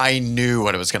 Oh, I knew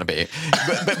what it was going to be.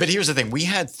 But here's the thing. We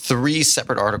had 3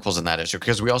 separate articles in that issue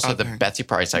because we also had the Betsy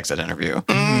Price exit interview.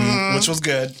 Which was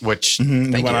good. Which,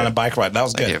 we went on a bike ride. That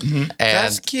was good. And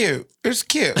That's cute. It was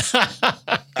cute.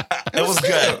 It was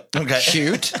good. Okay.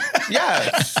 cute.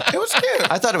 Yes. It was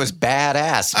cute. I thought it was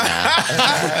badass,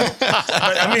 man.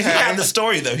 But, I mean, he had the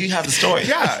story, though. He had the story.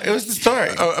 Yeah, it was the story.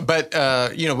 But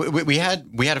you know, we had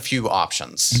a few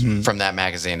options from that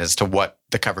magazine as to what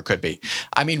the cover could be.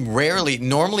 I mean,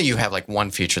 normally you have like one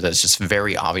feature that's just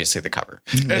very obviously the cover.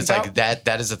 It's like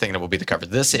that is the thing that will be the cover.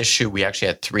 This issue, we actually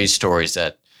had 3 stories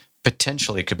that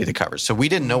potentially could be the cover. So we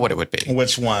didn't know what it would be.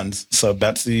 Which ones? So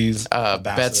Betsy's,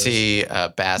 Betsy,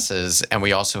 Bass's, and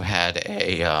we also had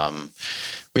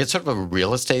we had sort of a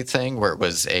real estate thing where it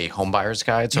was a home buyer's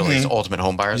guide, so at least ultimate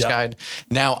home buyer's guide.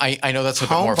 Now I know that's a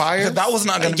bit more. Buyers? That was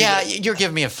not going to be. Yeah, you're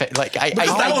giving me a like. That was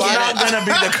not going to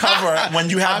be the cover when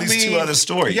you have these 2 other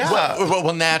stories. Yeah.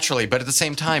 Well, naturally, but at the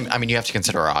same time, I mean, you have to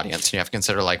consider our audience. You have to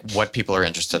consider like what people are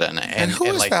interested in, And who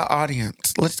is like, that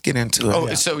audience? Let's get into it.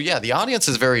 Oh, so yeah, the audience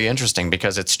is very interesting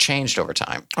because it's changed over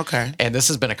time. Okay. And this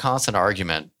has been a constant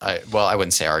argument. I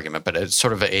wouldn't say argument, but it's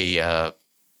sort of a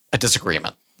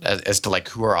disagreement as to like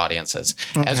who our audience is.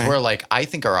 Okay. As we're like, I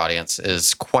think our audience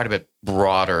is quite a bit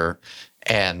broader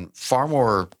and far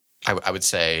more, I would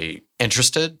say,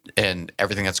 interested in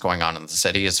everything that's going on in the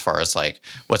city as far as like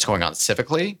what's going on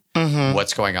civically,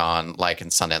 what's going on like in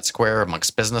Sundance Square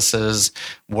amongst businesses,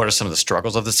 what are some of the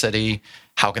struggles of the city,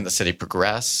 how can the city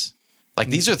progress? Like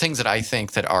these are things that I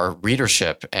think that our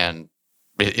readership and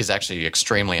is actually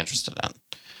extremely interested in.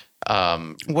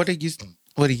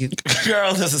 What do you?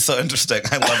 Girl, this is so interesting.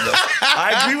 I love this.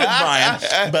 I agree with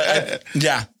Brian, but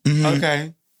yeah.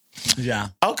 Okay. Yeah.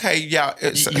 Okay. Yeah.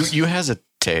 You hesitate.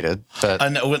 dated, but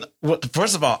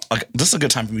First of all, this is a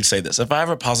good time for me to say this. If I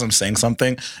ever pause on saying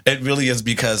something, it really is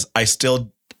because I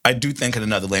do think in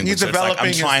another language. You're developing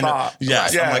I'm trying your thought. to.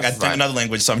 Yes, Right. I'm like I Yes. think another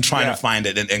language, so I'm trying to find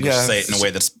it in English, say it in a way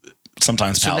that's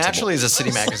sometimes so palatable. naturally, as a city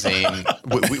magazine,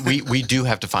 we do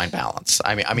have to find balance.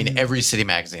 I mean, every city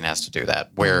magazine has to do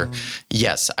that. Where,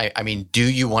 yes, I mean, do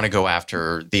you want to go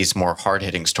after these more hard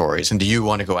hitting stories, and do you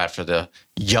want to go after the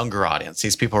younger audience?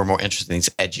 These people are more interested in these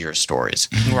edgier stories,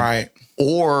 Right.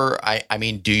 or I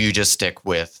mean, do you just stick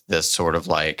with this sort of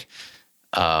like,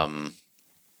 I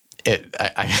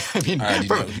mean,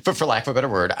 for lack of a better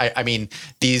word, I mean,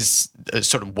 these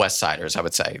sort of West Siders, I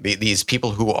would say, these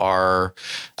people who are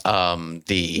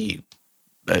the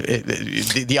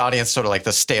audience, sort of like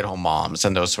the stay-at-home moms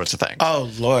and those sorts of things. Oh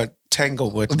Lord,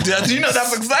 Tanglewood. Do you know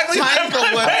that's exactly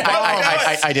Tanglewood.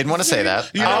 I didn't want to say that.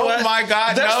 You know what? My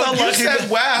God, They're no, so you lucky said that-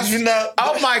 West. you know-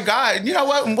 Oh my God, you know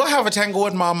what? We'll have a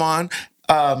Tanglewood mom on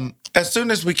as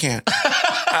soon as we can.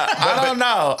 I don't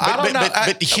know.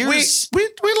 But here's we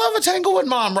love a Tanglewood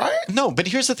mom, right? no. But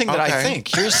here's the thing that I Okay. think.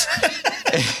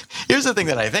 Here's the thing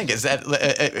that I think is that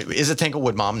is a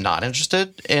Tanglewood mom not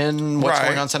interested in what's Right.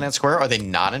 going on Sundance Square? Are they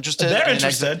not interested? They're in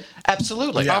interested.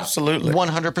 Absolutely, Absolutely.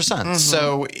 100%.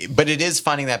 So, but it is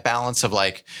finding that balance of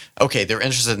like, okay, they're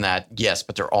interested in that, yes,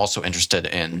 but they're also interested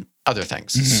in other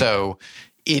things. So.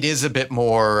 It is a bit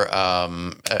more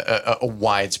a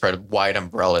widespread, wide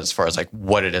umbrella as far as like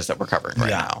what it is that we're covering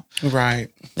right now. Right.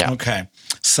 Yeah. Okay.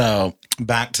 So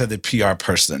back to the PR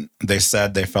person. They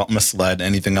said they felt misled.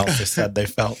 Anything else they said they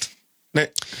felt?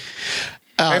 Wait,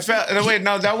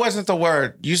 no, that wasn't the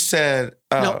word. You said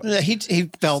No, he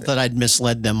felt that I'd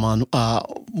misled them on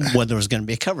whether there was going to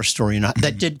be a cover story or not.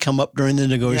 That did come up during the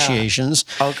negotiations.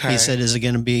 Okay. He said, "Is it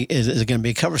going to be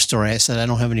a cover story?" I said, "I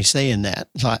don't have any say in that.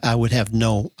 So I would have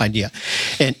no idea."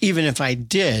 And even if I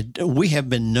did, we have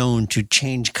been known to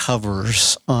change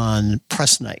covers on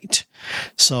press night.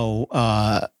 So.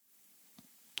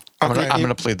 I'm going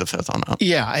to plead the fifth on that.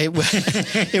 Yeah,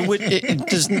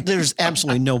 there's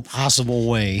absolutely no possible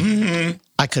way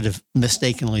I could have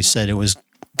mistakenly said it was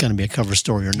going to be a cover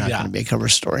story or not going to be a cover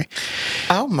story.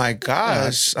 oh my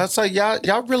gosh. That's like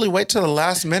y'all really wait till the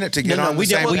last minute to get on the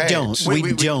same page.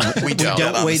 We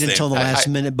don't wait until the last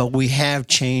minute, but we have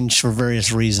changed for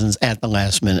various reasons at the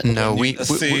last minute. No,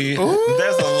 See,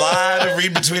 there's a lot of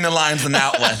read between the lines in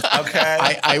that one.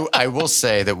 Okay. I will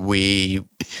say that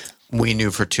we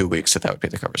knew for 2 weeks that would be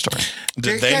the cover story.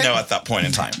 Did they know at that point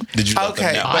in time? Did you let them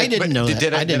Okay. know? I didn't know that.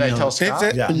 Did I tell Scott?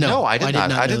 Did it? No, I did not.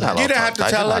 I did not. You don't have to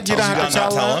tell her. You don't have to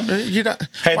tell her. You don't.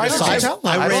 Hey, Why this don't you is- tell her?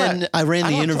 I ran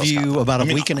the don't interview about a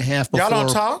week and a half before Y'all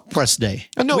don't talk? press day.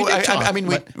 No, We did talk, I mean,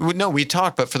 we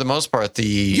talked, but for the most part,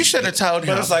 You should have told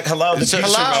him. But it's like, hello, the So-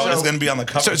 picture hello? road is going to be on the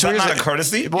cover. Is that here's not a the-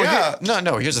 courtesy? Well, Yeah.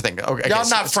 No. Here's the thing. Okay, Y'all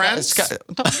so not friends?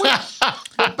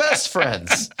 we're best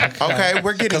friends. Okay,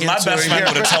 we're getting Because my into best it friend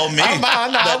here. would have told me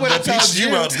I would have that the told piece you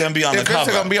you wrote is going to be on the if it's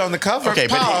cover. going to be on the cover. Okay,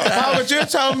 but Paul, would you have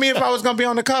told me if I was going to be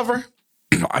on the cover?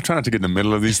 I try not to get in the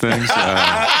middle of these things.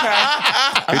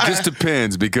 It just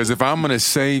depends, because if I'm going to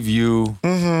save you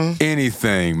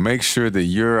anything, make sure that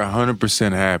you're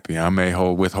 100% happy. I may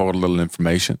withhold a little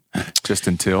information just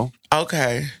until.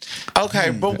 Okay,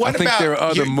 but what I think about there are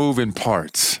other you? moving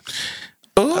parts.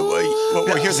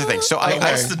 Well, here's the thing. So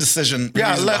What's the decision?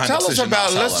 Yeah, reason behind tell the us decision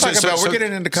about. not to Let's tell talk them? about. We're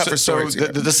getting into cover stories.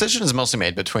 the decision is mostly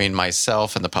made between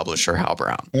myself and the publisher, Hal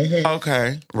Brown.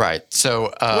 Okay. Right. So,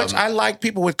 Which I like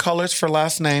people with colors for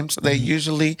last names. They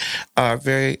usually are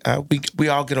very. We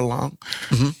all get along.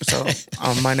 So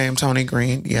my name's Tony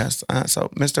Green. Yes. So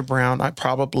Mr. Brown, I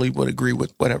probably would agree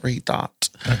with whatever he thought.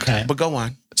 Okay. But go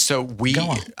on. So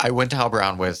I went to Hal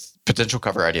Brown with potential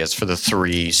cover ideas for the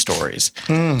 3 stories.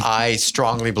 Hmm. I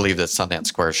strongly believe that Sundance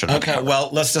Square should have been Okay, covered. well,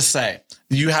 let's just say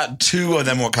you had 2 of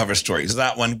them were cover stories.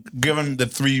 That one, given the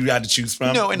 3 you had to choose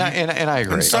from. No, and I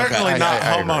agree. Certainly I- not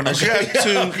I agree. homeowners. You had 2.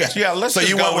 Okay. Yeah, let's. So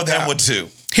just you go went with him that. with 2.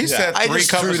 He said I 3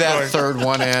 just cover threw that stories. third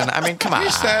one in. I mean, come on. He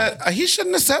said he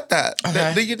shouldn't have said that.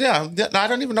 Okay. I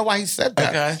don't even know why he said that.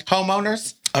 Okay.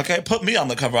 Homeowners. Okay, put me on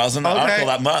the cover. I was in the Okay. article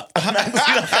that month. That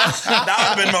would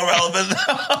have been more relevant.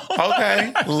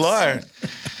 Okay, Lord.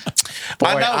 Boy,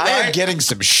 I know, I am right? getting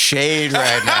some shade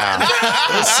right now.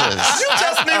 This is. You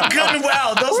just knew good and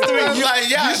well. Those 3.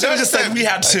 You should have just said we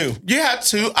had 2. You had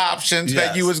 2 options that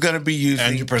Yes. you was going to be using,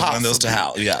 And you presented those to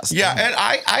possibly. Hal. Yes. Yeah, and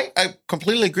I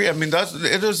completely agree. I mean,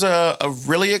 it is a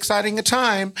really exciting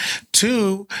time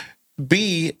to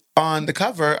be on the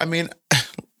cover. I mean,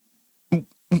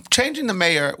 changing the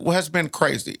mayor has been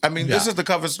crazy. I mean, this is the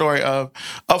cover story of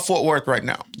Fort Worth right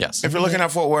now. Yes. If you're looking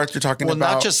at Fort Worth, you're talking about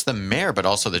not just the mayor, but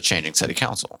also the changing city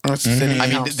council. City I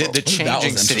mean, council. the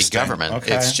changing city interesting. government.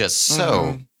 Okay. It's just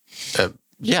so.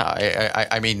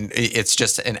 I mean, it's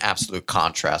just an absolute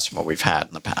contrast from what we've had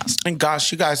in the past. And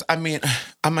gosh, you guys, I mean,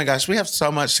 oh my gosh, we have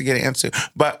so much to get into.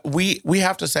 But we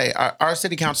have to say, our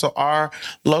city council, our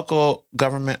local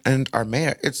government, and our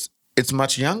mayor, it's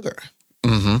much younger.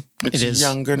 Mm-hmm. It's It is.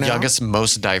 younger now. Youngest,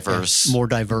 most diverse More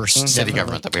diverse. city definitely.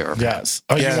 government that we ever had. Yes.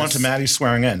 Oh, Yes. you went to Maddie's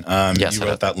swearing in. Yes, You I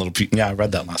wrote did. that little piece. Yeah, I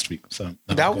read that last week. So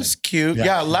That was cute. Yeah,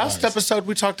 Yeah, it last was. episode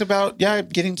we talked about,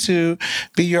 getting to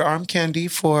be your arm candy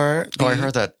for. Oh, I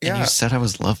heard that. And Yeah. you said I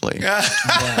was lovely. Okay,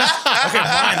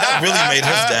 Brian, that really made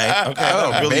his day. Okay,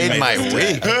 Oh, that really made my his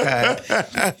day. week.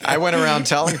 Okay. I went around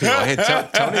telling people, hey,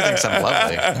 Tony thinks I'm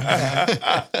lovely.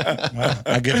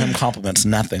 I give him compliments.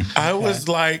 Nothing. I was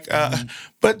like,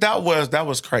 but that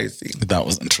was crazy. That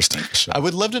was interesting. For sure. I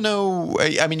would love to know.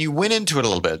 I mean, you went into it a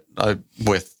little bit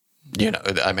with,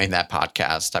 that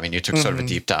podcast. I mean, you took sort of a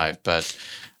deep dive, but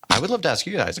I would love to ask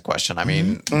you guys a question. I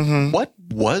mean, what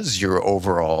was your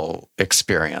overall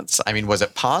experience? I mean, was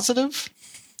it positive?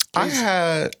 I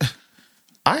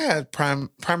had prime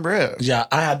rib. Yeah,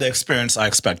 I had the experience I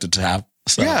expected to have.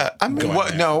 So Yeah, I mean, going what?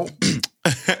 there. No.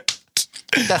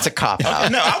 That's a cop out.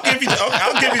 No, I'll give you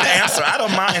the answer. I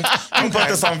don't mind. I'm gonna put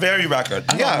this on very record.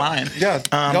 I don't mind. Yeah,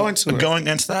 go into it. Going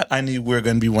into that, I knew we were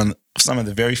going to be some of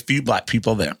the very few Black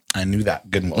people there. I knew that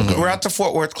good and well. We're at the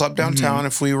Fort Worth Club downtown.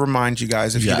 If we remind you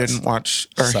guys, if Yes. you didn't watch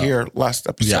or So- hear last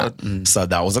Yeah, episode, so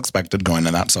that was expected going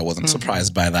to that. So I wasn't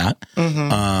surprised by that.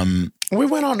 we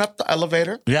went on up the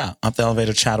elevator. Yeah, up the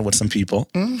elevator, chatted with some people.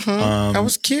 That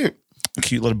was cute.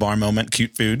 Cute little bar moment,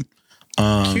 cute food.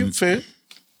 Cute food.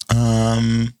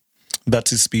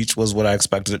 Betsy's speech was what I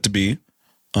expected it to be.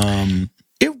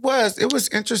 It was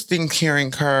interesting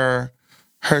hearing her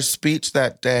speech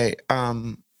that day.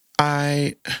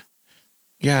 I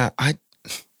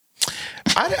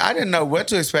didn't know what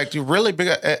to expect. You really big,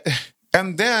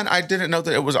 and then I didn't know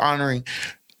that it was honoring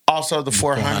also the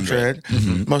 400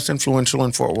 most influential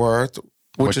in Fort Worth,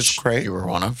 which is great. You were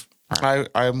one of.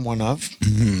 I'm one of.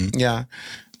 Yeah.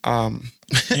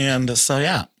 And so,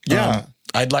 yeah. Yeah.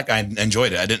 I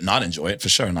enjoyed it. I did not enjoy it for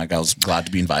sure. And I was glad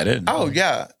to be invited. Oh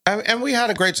yeah, and we had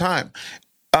a great time.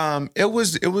 It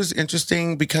was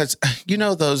interesting because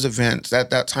those events at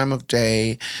that time of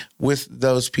day with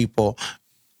those people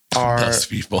are Those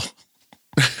people.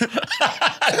 You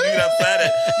said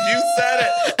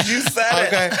it. You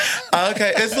said it.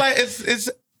 okay. It's like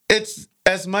it's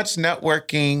as much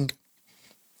networking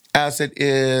as it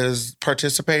is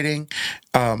participating.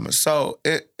 So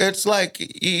it's like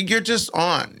you're just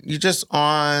on. It's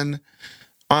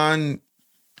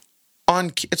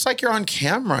like you're on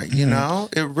camera, you know?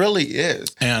 It really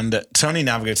is. And Tony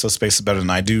navigates those spaces better than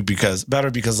I do because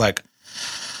like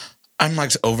I'm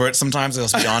like over it sometimes.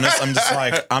 Let's be honest. I'm just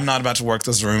like, I'm not about to work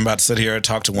this room, about to sit here and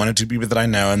talk to one or two people that I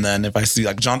know. And then if I see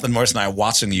like Jonathan Morris and I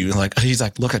watching you, like, he's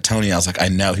like, look at Tony. I was like, I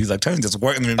know. He's like, Tony just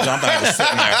working. Jonathan and I just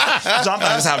sitting there. Jonathan and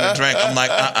I just having a drink. I'm like,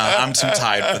 I'm too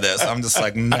tired for this. I'm just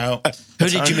like, no. Who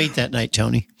did you meet that night,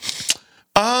 Tony?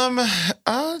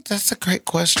 That's a great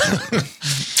question.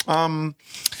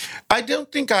 I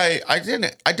don't think I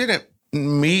didn't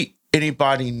meet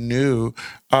anybody new.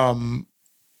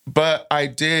 But I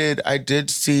did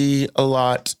see a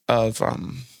lot of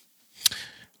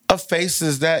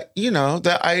faces that you don't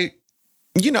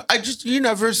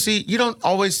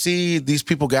always see these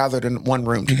people gathered in one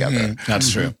room together.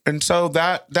 That's true. And so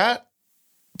that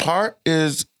part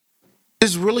is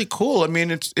really cool. I mean,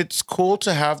 it's cool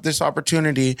to have this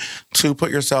opportunity to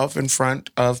put yourself in front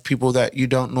of people that you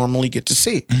don't normally get to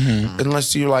see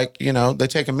unless you they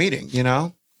take a meeting,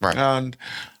 Right. And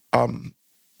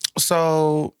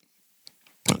so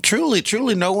truly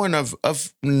no one of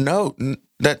note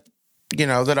that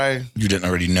that I You didn't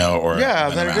already know or that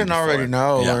been I around didn't already before.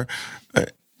 know Yeah.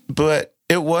 but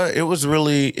it was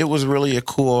really a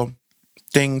cool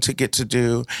thing to get to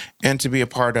do and to be a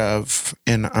part of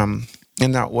in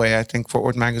that way. I think Fort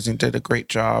Worth Magazine did a great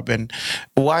job. And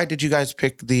why did you guys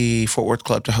pick the Fort Worth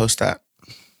Club to host that?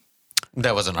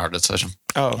 That wasn't our decision.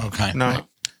 Oh, Okay. no.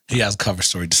 He has cover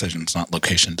story decisions, not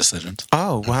location decisions.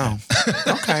 Oh, wow.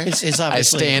 Okay. It's obviously I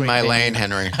stay a in great my venue. lane,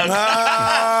 Henry.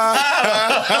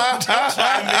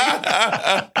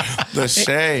 The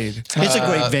shade. It's a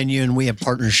great venue, and we have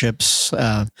partnerships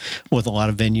with a lot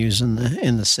of venues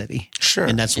in the city. Sure.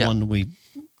 And that's one we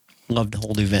love to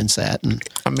hold events at, and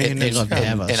I mean, they love to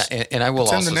have us. And I will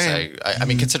in also the name. say, I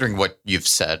mean, considering what you've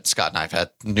said, Scott and I have had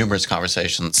numerous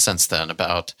conversations since then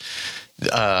about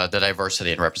the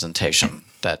diversity and representation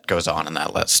that goes on in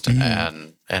that list,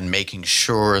 and making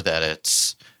sure that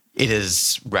it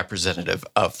is representative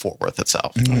of Fort Worth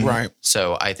itself. Right.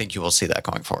 So I think you will see that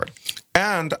going forward.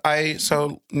 And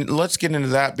so let's get into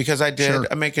that, because I did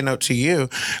make a note to you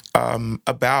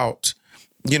about,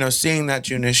 seeing that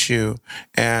June issue,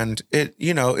 and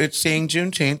it's seeing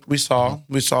Juneteenth. We saw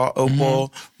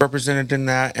Opal represented in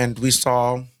that, and we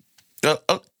saw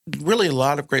really a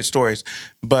lot of great stories,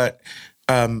 but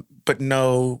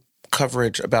no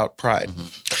coverage about Pride.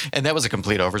 And that was a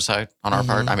complete oversight on our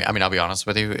part. I mean, I'll be honest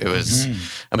with you. It was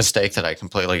a mistake that I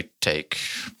completely take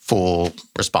full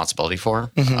responsibility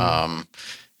for. You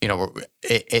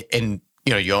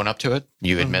own up to it.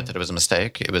 You admit that it was a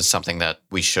mistake. It was something that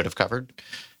we should have covered.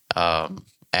 And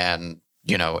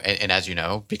as you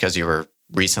know, because you were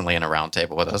recently in a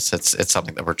roundtable with us, it's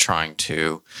something that we're trying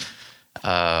to,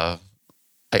 I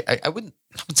wouldn't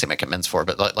say make amends for,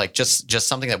 but like just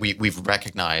something that we've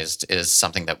recognized is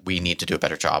something that we need to do a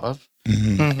better job of,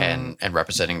 and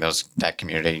representing that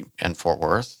community in Fort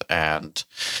Worth, and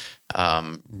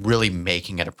really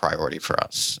making it a priority for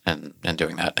us, and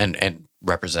doing that, and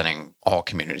representing all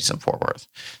communities in Fort Worth.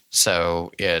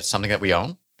 So it's something that we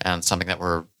own, and something that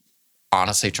we're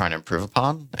honestly trying to improve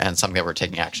upon, and something that we're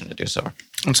taking action to do so.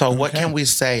 And so, what can we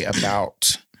say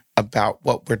about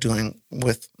what we're doing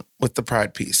with the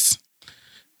Pride piece?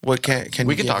 What can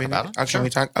we can talk about it? Okay, sure. We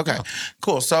talk. Okay,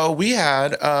 cool. So we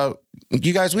had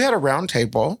we had a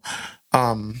roundtable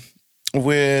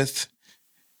with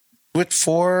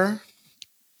 4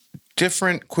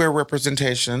 different queer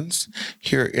representations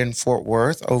here in Fort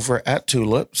Worth over at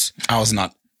Tulips. I was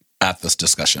not at this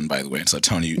discussion, by the way. So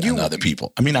Tony and the other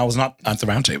people. I mean, I was not at the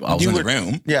roundtable. I was in the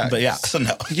room. Yeah, but so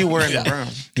no, you were in the room.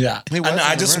 Yeah,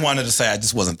 I just wanted to say I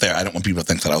just wasn't there. I don't want people to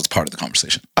think that I was part of the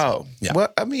conversation. Oh, yeah.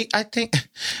 Well, I mean, I think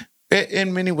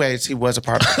in many ways he was a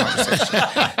part of the conversation.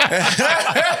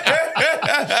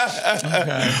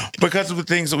 Because of the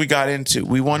things that we got into.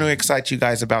 We want to excite you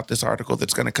guys about this article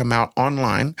that's going to come out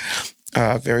online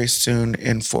very soon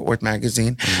in Fort Worth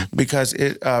Magazine, because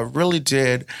it really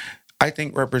did, I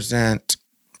think, represent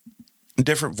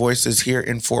different voices here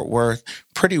in Fort Worth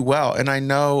pretty well. And I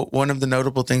know one of the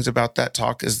notable things about that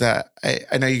talk is that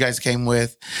I know you guys came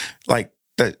with like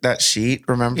that sheet,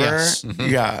 remember? Yes.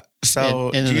 Yeah. So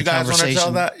and do you guys want to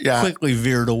tell that? Yeah. Quickly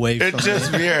veered away from it.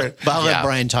 Just veered. But I'll let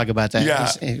Brian talk about that. Yeah.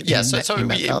 So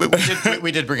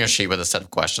we did bring a sheet with a set of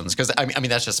questions, because I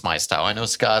mean that's just my style. I know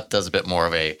Scott does a bit more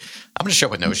of a. I'm going to show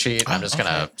up with no sheet. I'm just going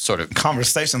to sort of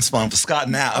conversation's flowing for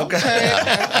Scott now. Okay.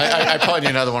 I probably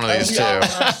need another one of these too.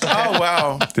 Oh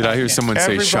wow! Did I hear someone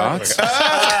say shots? Did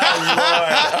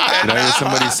I hear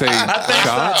somebody say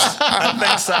shots? I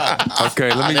think so.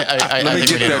 Okay, let me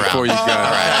get that for you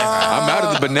guys. I'm out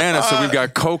of the banana, so we've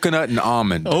got coconut and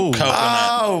almond. Oh,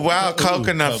 wow,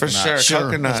 coconut for sure.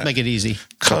 Coconut. Let's make it easy.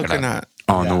 Coconut.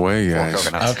 On the way, guys.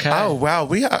 Okay. Oh wow,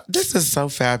 this is so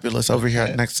fabulous over here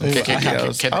at Next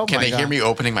Studios. Can they hear me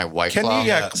opening my white Can claw?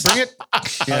 you bring it?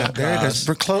 Yeah, there it is.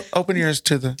 Open yours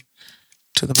to the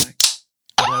mic.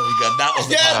 There we go. That was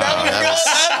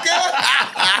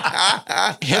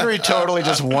good. Henry totally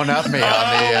just one up me on the.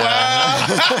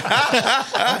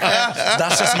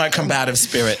 That's just my combative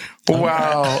spirit.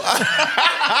 Wow.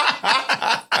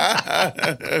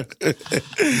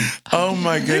 Oh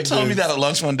my goodness. He told me that at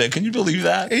lunch one day. Can you believe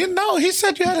that? He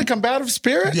said you had a combative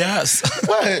spirit? Yes.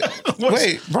 What?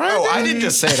 Wait, Brian? I didn't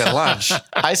just say it at lunch.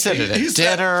 I said it at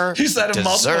dinner. He said it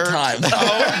multiple times.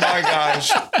 Oh my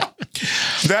gosh.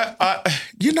 That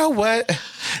you know what?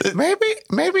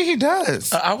 Maybe he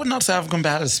does. I would not say I have a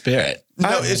combative spirit.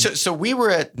 No, so we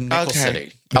were at Nickel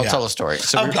City. I'll tell a story.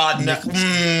 So God, no.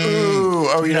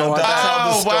 You know what? Tell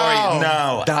the story. Wow.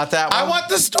 No. Not that one. I want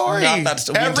the story. Not that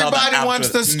story. Everybody wants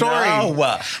the story. No,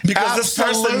 because this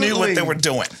person knew what they were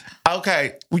doing.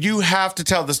 Okay, you have to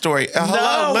tell the story.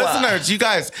 Hello, listeners. You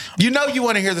guys, you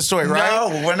want to hear the story, right?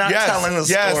 No, we're not telling the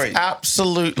story. Yes,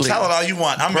 absolutely. Tell it all you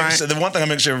want. I'm making sure. The one thing I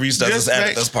make sure Reese does is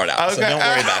edit this part out. Okay. So don't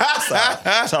worry about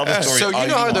it. So, tell the story. So you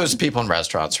know how those people in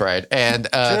restaurants, right? And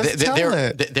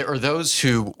there are those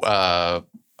who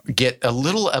get a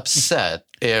little upset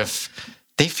if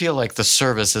they feel like the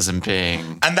service isn't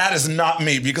being... And that is not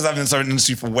me, because I've been in the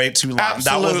industry for way too long.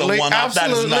 Absolutely. That was a one-off.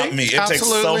 That is not me. It takes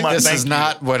so much. This is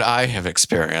not what I have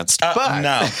experienced. But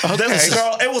no. This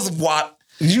girl, it was what...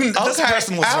 This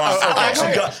person was wrong.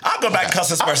 I'll go back and cuss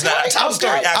this person out. Tell the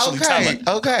story. Actually, tell it.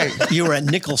 Okay. You were at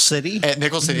Nickel City? At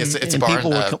Nickel City, it's a and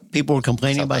bar. people were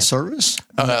complaining about service?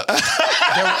 There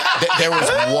was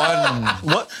one...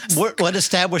 What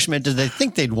establishment did they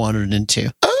think they'd wandered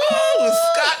into?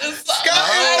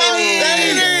 Scott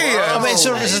is Midnight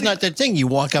service is not that thing. You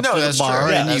walk up No, to the that's bar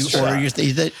true. Yeah, and that's you true. order your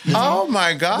thing. Oh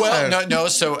my God. Well, no.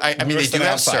 So I mean, they do sitting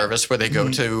have outside. service where they go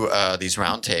to these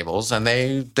round tables and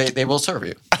they will serve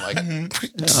you. Like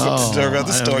There are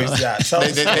the stories. Yeah, tell the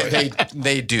story.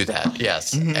 they do that.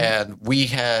 Yes, and we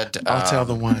had. I'll tell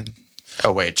the one.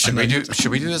 Oh wait, should we do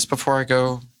this before I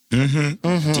go deep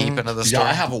into the story? Yeah,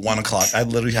 I have a 1 o'clock. I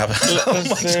literally have a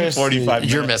 45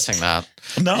 minutes. You're missing that.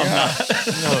 No, I'm not.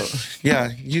 No. Yeah,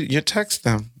 you text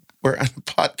them. We're on a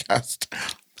podcast.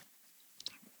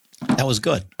 That was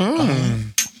good. Ooh,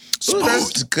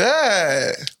 that's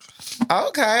good.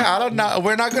 Okay, I don't know.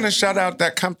 We're not going to shout out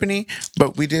that company,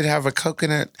 but we did have a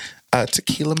coconut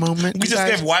tequila moment. We just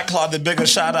gave White Claw the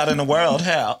biggest shout out in the world.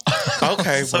 Hell.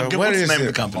 Okay, So well, give what what's the is name of the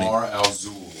it? company? Mar Al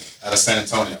Zul out of San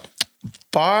Antonio.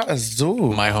 Bar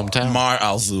Azul. My hometown. Mar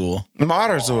Al Zul,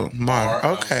 Mar Azul. Mar.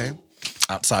 Okay.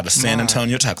 outside of San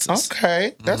Antonio, Texas.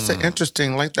 Okay. That's an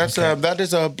interesting. Like that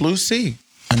is a blue sea.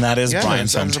 And that is Yeah,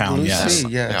 Brian's that is a hometown, blue yes. sea,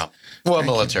 yes. Yeah. Well,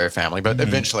 military family, but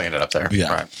eventually ended up there.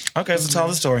 Yeah. Right. Okay, so tell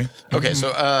the story. Okay,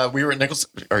 so we were at Nichols.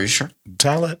 Are you sure?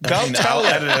 Tell it. Go tell I'll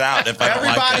it. edit it out if I don't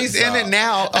like Everybody's in it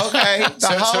now. Okay.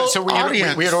 The whole So we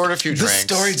audience. had ordered a few This drinks.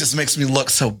 story just makes me look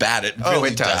so bad. It Oh, really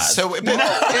it does. So,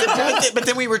 but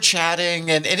then we were chatting,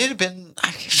 and it had been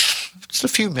just a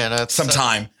few minutes. some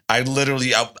time. I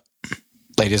literally,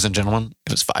 Ladies and gentlemen,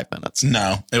 it was 5 minutes.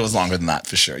 no, it was longer than that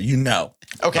for sure. You know.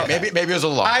 Okay, maybe it was a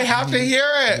little long. I have to hear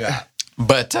it. Yeah.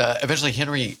 But eventually,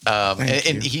 Henry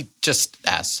and he just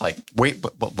asked, like, "Wait,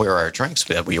 where are our drinks?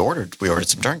 We ordered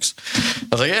some drinks." I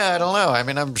was like, "Yeah, I don't know. I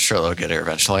mean, I'm sure they'll get here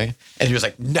eventually." And he was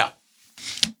like, "No."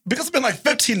 Because it's been like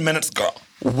 15 minutes, girl.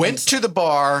 Went to the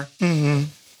bar.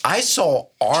 I saw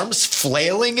arms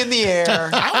flailing in the air.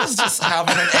 I was just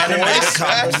having an animated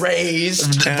conversation.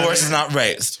 Raised. Voice is not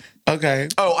raised. Okay.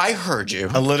 Oh, I heard you.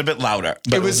 A little bit louder.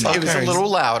 But It was not a crazy. little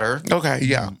louder. Okay.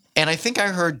 Yeah. And I think I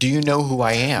heard, "Do you know who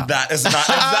I am?" That is not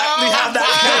exactly how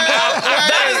that came out.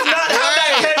 That is not how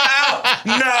that came out.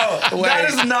 No, that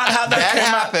is not how that came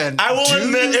happened. out. I will Do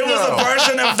admit it was you a know?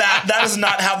 version of that. That is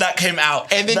not how that came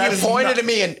out. And then That you is pointed not- at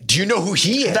me and, "Do you know who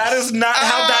he is?" That is not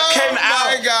how that came out.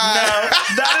 my God. No,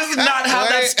 that is not how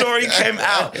that Wait. story came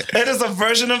out. It is a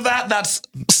version of that that's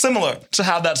similar to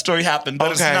how that story happened,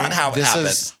 but it's Okay. not how it This happened.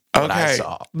 is what I Okay.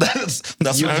 saw. That's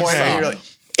You what I pointed saw. at me, you're like,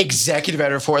 "Executive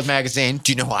editor for Forth Magazine.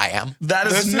 Do you know who I am?" That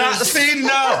is This not. is- See,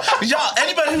 no, y'all.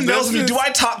 Anybody who knows This me, is- do I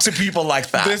talk to people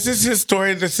like that? This is his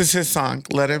story. This is his song.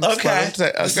 Let him. Okay. Let him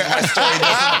say. This is Okay. my story.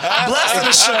 Blessed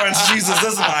assurance, Jesus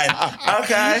is mine.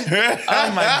 Okay.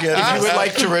 Oh my If you goodness. would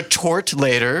like to retort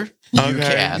later, you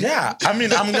Okay. can. Yeah, I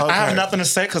mean, I have nothing to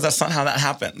say because that's not how that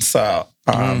happened. So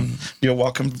you're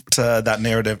welcome to that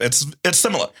narrative. It's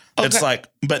similar. It's like,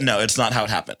 but no, it's not how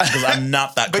it happened because I'm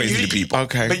not that crazy you- to people.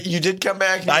 Okay. But you did come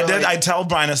back. And I you were did. like- I tell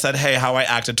Brian, I said, hey, how I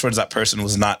acted towards that person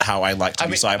was not how I like to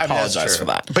be. So I mean, that's apologize true.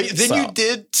 for that. But then So- you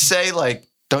did say, like,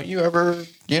 don't you ever,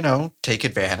 take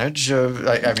advantage of,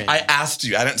 I mean. I asked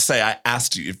you. I didn't say I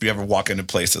asked you if you ever walk into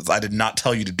places. I did not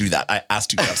tell you to do that. I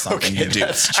asked you to have something Okay, you do.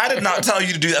 that's I did not tell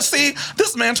you to do that. See,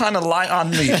 this man trying to lie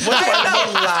on me. What do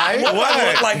I look, what do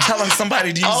I look like telling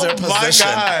somebody to use Oh their my position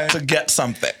God. to get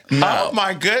something? No. Oh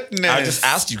my goodness. I just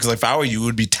asked you because if I were you, it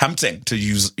would be tempting to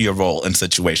use your role in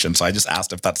situations. So I just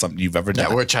asked if that's something you've ever done.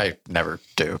 Yeah, which I never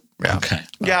do. Yeah. Okay.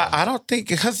 Yeah, I don't think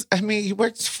because he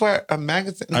works for a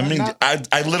magazine. I mean, I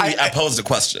literally I- posed a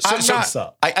question. I'm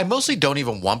not- I mostly don't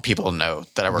even want people to know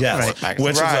that I work Yes. for Forth Magazine.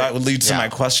 Which is Right. would lead to Yeah. my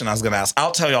question I was going to ask.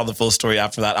 I'll tell you all the full story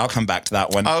after that. I'll come back to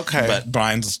that one. Okay. But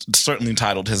Brian's certainly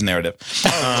entitled his narrative.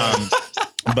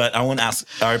 But I want to ask,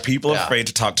 are people Yeah. afraid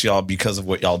to talk to y'all because of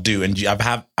what y'all do? And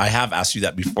I have asked you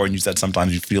that before, and you said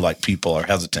sometimes you feel like people are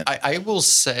hesitant. I will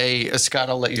say, Scott,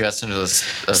 I'll let you answer this.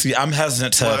 See, I'm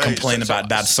hesitant to Well, complain so- about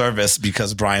bad service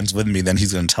because Brian's with me. Then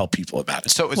he's going to tell people about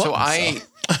it. So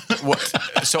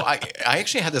I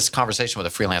actually had this conversation with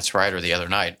a freelance writer the other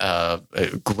night, a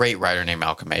great writer named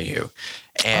Malcolm Mayhew.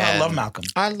 And I love Malcolm.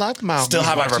 I love Malcolm. Still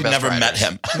have one of our actually best never met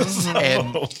writers.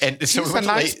 him. and so He's we a went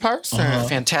nice to person.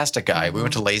 fantastic guy. We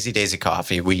went to Lazy Daisy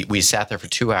Coffee. We sat there for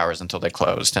 2 hours until they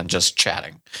closed and just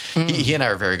chatting. He and I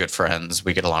are very good friends.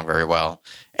 We get along very well.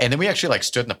 And then we actually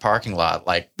stood in the parking lot,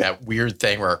 like that weird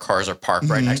thing where our cars are parked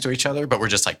right next to each other, but we're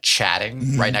just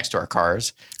chatting right next to our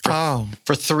cars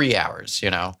for 3 hours,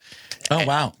 Oh,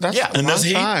 wow. That's Yeah. a And long does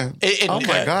he- time. Oh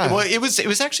my God. Well, it was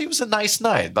a nice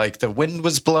night. Like the wind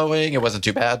was blowing. It wasn't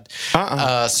too bad.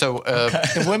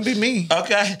 It wouldn't be me.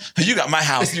 Okay. You got my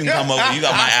house. You can come over. You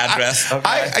got my address.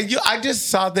 Okay. I just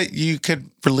saw that you could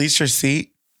release your seat.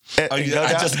 Oh,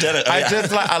 I just did it. Oh,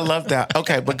 yeah. I love that.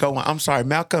 Okay, but go on. I'm sorry,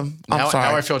 Malcolm. I'm sorry.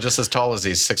 Now I feel just as tall as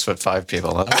these 6'5"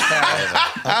 people. Okay.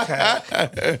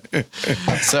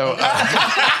 So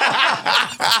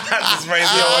Just raise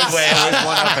the always way.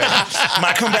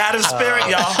 My combative spirit,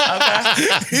 y'all. Okay.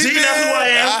 Do you know who I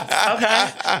am? Okay.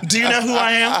 Do you know who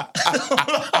I am?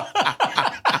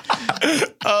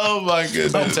 Oh my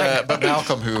goodness. but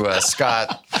Malcolm, who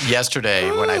Scott yesterday,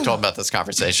 when I told him about this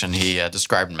conversation, he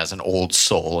described him as an old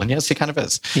soul, and yes, he kind of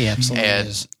is. He absolutely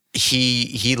is.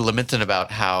 He lamented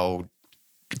about how,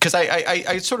 because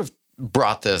I sort of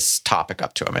brought this topic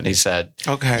up to him, and he said,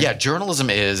 Okay. yeah, journalism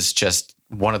is just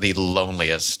one of the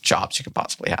loneliest jobs you could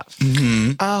possibly have.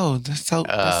 Mm-hmm. Oh, that's so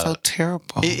terrible.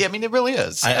 I mean, it really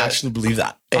is. I actually believe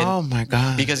that. Oh my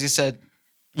God. Because he said,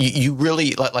 you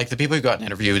really, like the people who go out and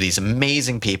interview these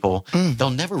amazing people, they'll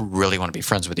never really want to be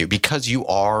friends with you because you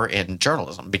are in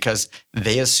journalism, because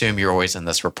they assume you're always in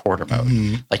this reporter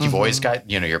mode. Like you've always got,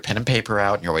 your pen and paper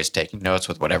out and you're always taking notes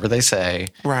with whatever they say.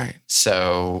 Right.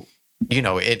 So,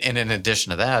 and in addition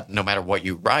to that, no matter what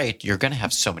you write, you're going to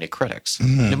have so many critics,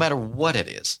 no matter what it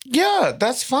is. Yeah,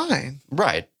 that's fine.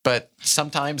 Right. But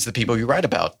sometimes the people you write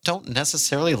about don't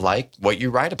necessarily like what you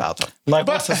write about them. Like,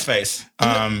 what's his face?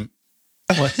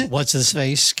 What's his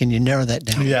face? Can you narrow that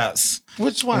down? Yes.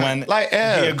 Which one? When Like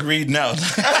Ed. he agreed, no.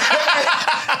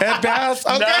 Ed Bass?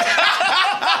 Okay.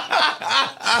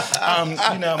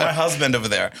 My husband over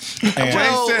there. And-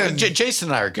 Well, Jason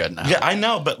and I are good now. yeah, I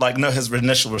know, but his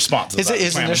initial response. His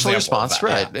initial response,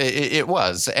 right? Yeah. It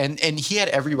was, and he had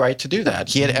every right to do that.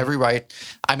 He had every right.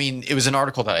 I mean, it was an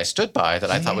article that I stood by that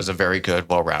I thought was a very good,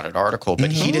 well-rounded article,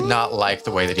 but he did not like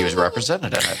the way that he was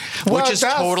represented in it, Well, which is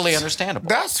that's- totally understandable.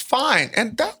 That's fine.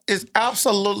 And that is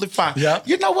absolutely fine. Yeah.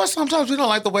 You know what? Sometimes we don't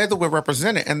like the way that we're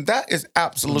represented, and that is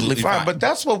absolutely fine. But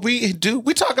that's what we do.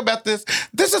 We talk about this.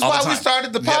 This is All the why we time.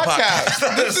 started the Yeah,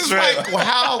 podcast. This is true. like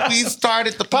how we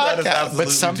started the That is podcast. absolutely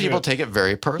But some people take it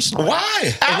very personally.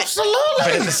 Why? Absolutely.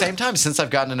 But at the same time, since I've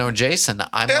gotten to know Jason,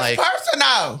 I'm It's like,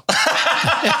 personal.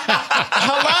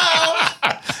 Hello?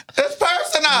 It's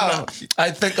personal.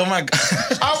 I think, oh my God.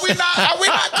 Are we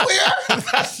not clear?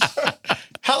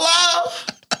 Hello?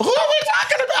 Who are we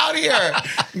talking about here?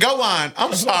 Go on.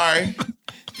 I'm sorry.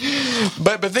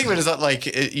 but the thing of it is that, like,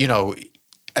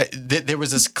 there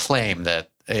was this claim that,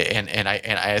 and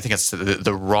I think it's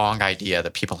the wrong idea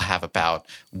that people have about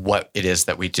what it is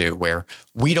that we do, where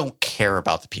we don't care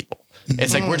about the people.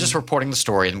 It's like we're just reporting the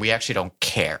story and we actually don't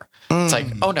care. It's like,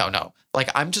 oh no, like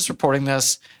I'm just reporting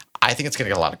this. I think it's going to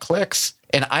get a lot of clicks,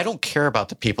 and I don't care about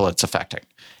the people it's affecting,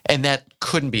 and that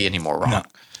couldn't be any more wrong. No.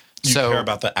 You care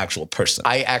about the actual person.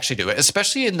 I actually do,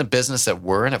 especially in the business that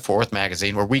we're in at Fort Worth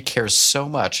Magazine, where we care so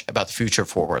much about the future of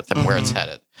Fort Worth and where it's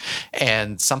headed.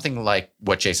 And something like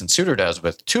what Jason Suter does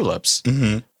with Tulips,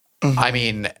 I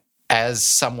mean, as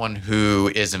someone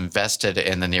who is invested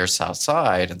in the near South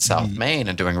Side and South Main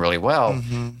and doing really well,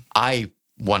 I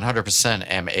 100%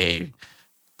 am a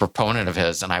proponent of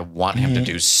his, and I want him to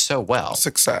do so well.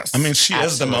 Success. I mean, she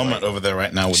is the Absolutely. moment over there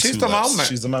right now. With She's Tulips. the moment.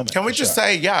 She's the moment. Can we for just sure.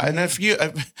 say, yeah? And if you're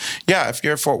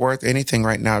at Fort Worth, anything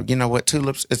right now, you know what?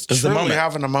 Tulips is the truly moment.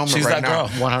 having a moment She's right that now.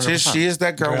 girl. 100%. She is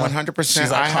that girl. 100%.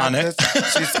 She's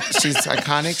iconic. She's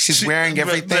iconic. She's wearing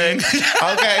everything.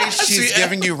 Okay, she's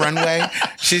giving you runway.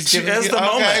 She's She giving is you the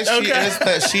moment.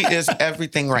 Okay. She is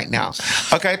everything right now.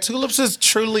 Okay, Tulips is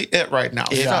truly it right now.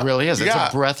 It So, really is. It's yeah.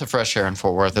 a breath of fresh air in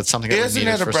Fort Worth. It's something that we've Isn't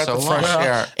needed it a for breath so of long. fresh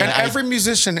air? And I- every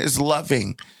musician is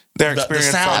loving their The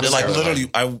experience. sound, like Absolutely.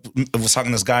 literally, I was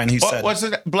talking to this guy and he said, What's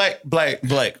it? Blake.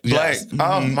 yes.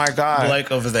 Oh my God. Blake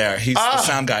over there. He's the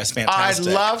sound guy is I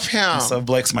fantastic. love him. So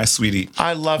Blake's my sweetie.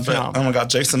 I love But, him. oh my God,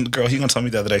 Jason, girl, he gonna tell me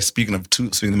the other day, speaking of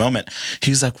the moment,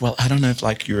 he's like, well, I don't know if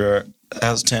like you're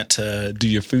hesitant to do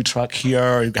your food truck here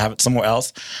or you have it somewhere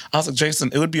else. I was like, Jason,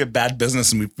 it would be a bad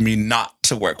business for me not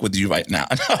to work with you right now.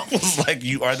 And I was like,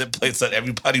 you are the place that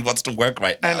everybody wants to work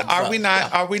right now. And are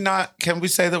we not, can we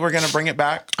say that we're going to bring it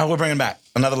back? Oh, we're bringing back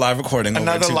another live recording.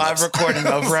 Another over live Tulips. recording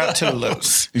over at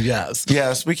Tulips. Yes.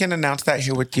 Yes, we can announce that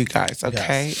here with you guys,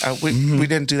 okay? We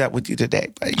didn't do that with you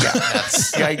today, but yeah.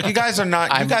 Yeah, you guys are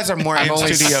not, you guys are more I'm in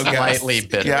only studio guests. slightly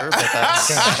bitter, Yeah. but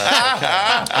that's okay.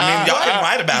 I mean, y'all can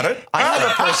write about it. I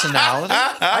have a personality.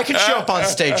 I can show up on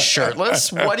stage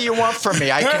shirtless. What do you want from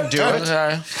me? I can do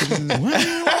it.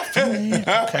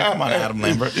 Okay, come on, Adam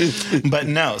Lambert. But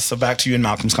no, so back to you and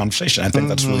Malcolm's conversation. I think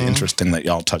that's really interesting that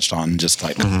y'all touched on just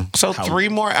like So 3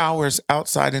 more hours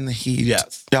outside in the heat.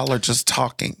 Yes. Y'all are just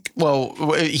talking.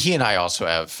 Well, he and I also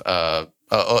have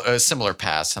a similar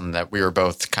past in that we were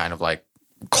both kind of like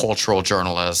cultural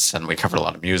journalists, and we covered a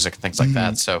lot of music and things like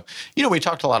that. So, we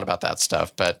talked a lot about that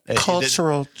stuff. But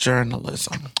Cultural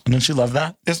journalism. Don't you love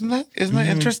that? Isn't that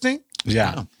interesting?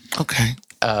 Yeah. Okay.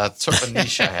 Sort of a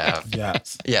niche I have.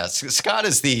 Yes. Yes, Scott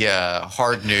is the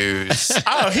hard news.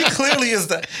 Oh, he clearly is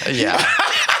the. Yeah.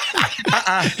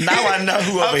 Now I know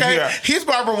who over here. He's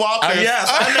Barbara Walters. Yes,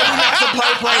 I know who not to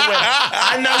play with.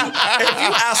 I know if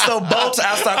you ask so bold to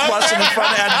ask that question in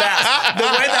front of Ed Bass, the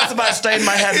way that's about to stay in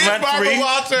my head rent free,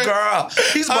 girl.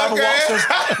 He's Barbara Walters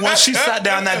when she sat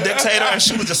down that dictator and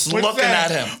she was just looking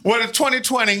at him. What is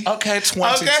 2020? Okay,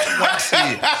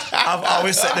 2020. I've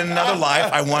always said in another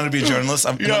life I wanted to be a journalist.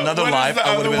 In another life,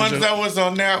 I would have been a journalist. That was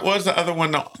on there. What was the other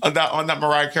one on that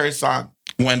Mariah Carey song?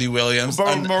 Wendy Williams.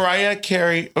 Mariah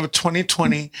Carey of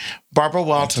 2020, Barbara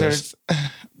Walters.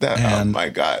 Oh my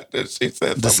God. This is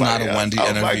not a Wendy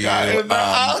interview. My God.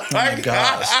 Oh my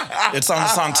gosh. It's on the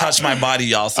song Touch My Body,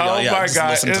 y'all. So oh yeah, my God.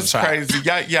 Listen to the It's track. crazy.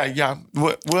 Yeah.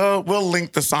 We'll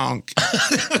link the song.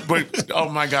 But oh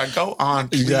my God, go on.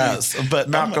 Please. Yes. But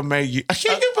Malcolm May,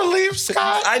 can you believe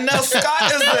Scott? I know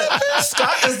Scott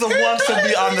is the one to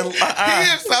be on the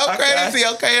He is so crazy.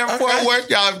 Okay, in Fort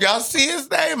Worth, y'all. If y'all see his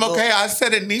name, okay, I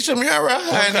said it, Nishamura.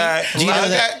 Okay. Do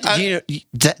you know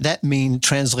that mean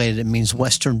translated? It means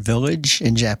Western Village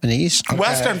in Japanese.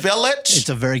 Western Village. It's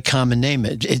a very common name.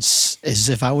 It's as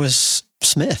if I was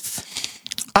Smith.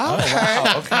 Oh,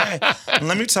 wow. Okay.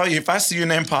 Let me tell you, if I see your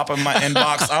name pop up in my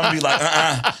inbox, I'm gonna be like,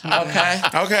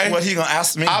 Okay. What he gonna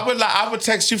ask me? I would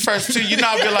text you first too.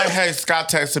 I'd be like, hey, Scott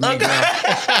texted me. Okay,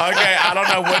 I don't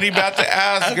know what he about to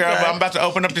ask, girl, but I'm about to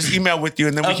open up this email with you,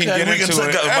 and then we can get into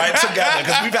it right together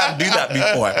because we've had to do that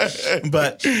before.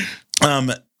 But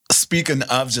speaking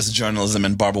of just journalism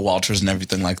and Barbara Walters and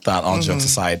everything like that, all jokes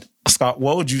aside, Scott,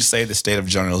 what would you say the state of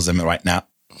journalism right now?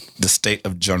 The state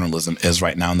of journalism is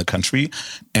right now in the country,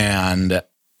 and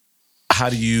how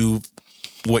do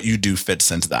what you do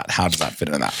fits into that? How does that fit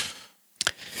into that?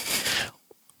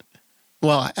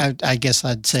 Well, I guess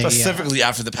I'd say specifically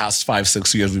after the past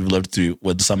 5-6 years we've lived through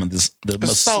with some of the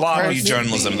most sloppy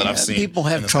journalism that I've seen. People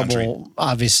have trouble,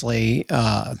 obviously,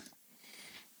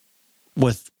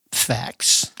 with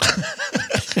facts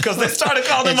because they started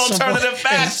calling them alternative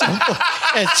facts.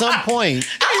 At some point.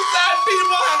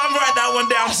 I'm writing that one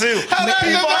down too.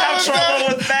 People have trouble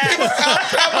with facts. People have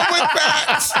trouble with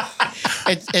facts.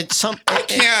 I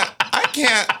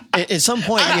can't. At some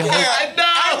point, I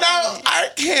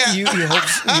can't.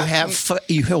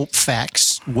 You hope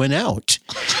facts win out,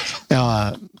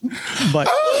 but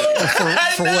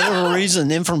for whatever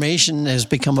reason, information has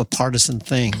become a partisan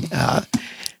thing. I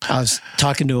was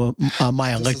talking to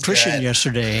my electrician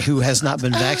yesterday who has not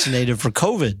been vaccinated for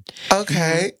COVID.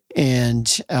 Okay.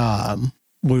 And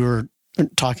we were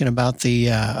talking about the,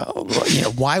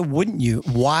 why would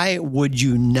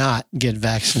you not get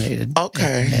vaccinated at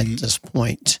this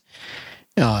point?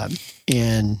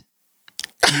 And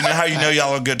you know how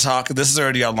y'all are good talk? This is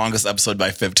already our longest episode by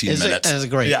 15 minutes. That's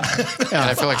great. Yeah. And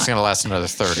I feel like it's going to last another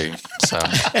 30. So,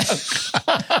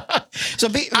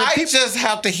 I just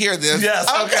have to hear this. Yes.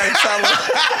 Okay.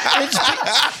 This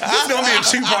is going to be a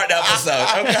 2-part episode.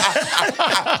 Okay.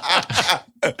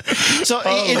 So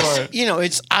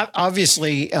it's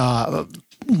obviously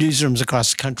newsrooms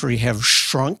across the country have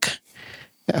shrunk.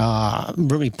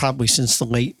 Really, probably since the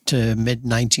late to mid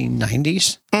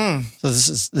 1990s. So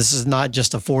this is not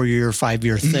just a 4-year,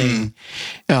 5-year thing.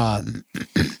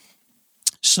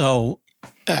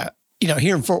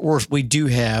 Here in Fort Worth, we do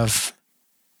have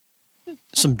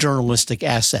some journalistic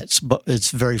assets, but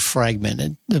it's very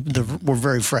fragmented. We're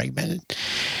very fragmented.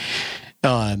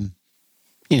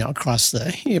 Across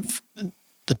the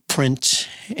print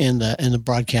and the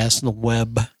broadcast and the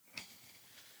web.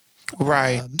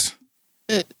 Right.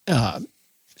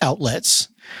 Outlets.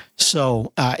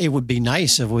 So it would be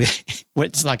nice if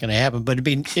it's not going to happen, but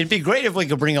it'd be great if we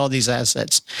could bring all these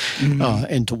assets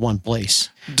into one place.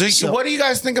 What do you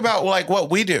guys think about like what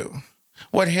we do,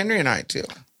 what Henry and I do?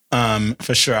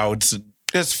 For sure, I would.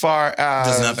 As far as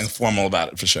there's nothing formal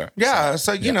about it, for sure. Yeah,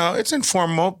 so it's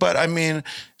informal, but I mean,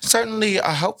 certainly,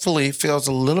 hopefully, feels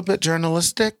a little bit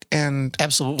journalistic and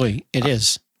absolutely, it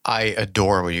is. I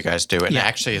adore what you guys do. And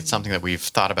actually, it's something that we've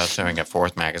thought about doing at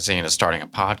Fourth Magazine is starting a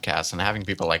podcast and having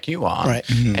people like you on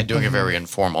and doing a very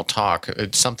informal talk.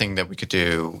 It's something that we could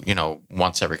do,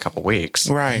 once every couple of weeks.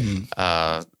 Right.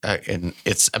 And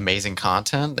it's amazing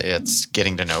content. It's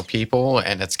getting to know people,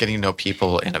 and it's getting to know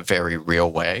people in a very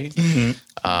real way.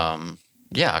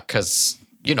 Because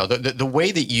the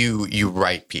way that you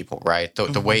write people, right?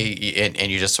 The way,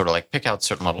 and you just sort of like pick out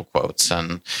certain little quotes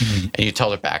and you tell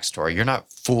their backstory. You're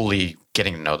not fully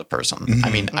getting to know the person. I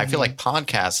mean, I feel like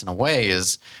podcasts in a way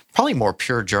is probably more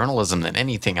pure journalism than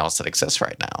anything else that exists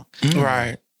right now.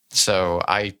 Right. So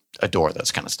I adore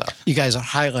this kind of stuff. You guys are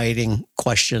highlighting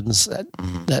questions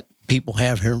that people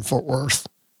have here in Fort Worth.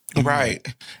 Right.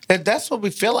 And that's what we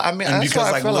feel. I mean, And that's because what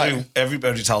I like feel literally like.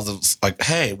 everybody tells us like,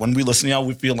 hey, when we listen to y'all,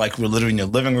 we feel like we're literally in your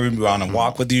living room. We're on a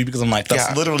walk with you because I'm like,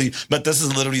 that's literally, but this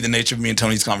is literally the nature of me and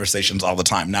Tony's conversations all the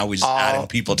time. Now we're just adding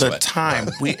people to the it. time.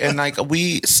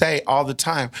 We say all the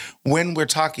time when we're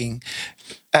talking.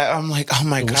 I'm like, oh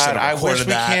my God, I wish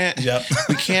we can't. Yep.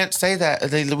 We can't say that.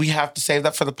 We have to save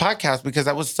that for the podcast because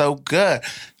that was so good.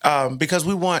 Because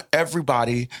we want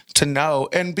everybody to know,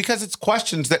 and because it's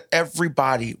questions that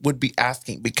everybody would be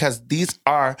asking. Because this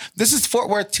is Fort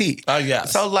Worth tea. Oh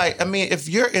yes. So like, I mean, if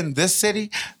you're in this city.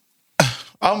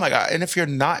 Oh my God. And if you're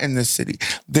not in this city,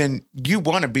 then you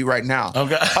want to be right now.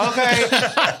 Okay.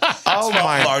 Oh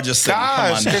my largest city. Come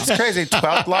gosh. on now. It's crazy.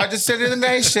 12th largest city in the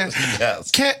nation.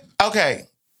 Yes. Okay.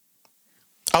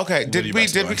 Did we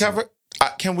cover?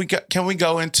 Can we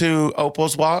go into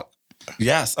Opal's walk?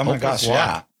 Yes. Oh my gosh.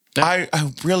 Yeah. I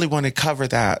really want to cover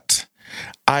that.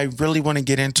 I really want to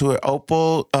get into it.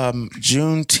 Opal,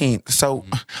 Juneteenth. So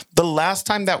the last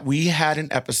time that we had an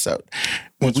episode,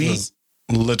 Which was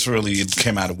literally, it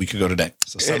came out a week ago today.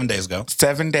 So 7 days ago.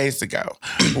 7 days ago,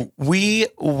 we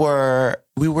were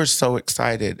so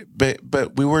excited,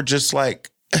 but we were just like.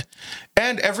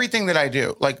 And everything that I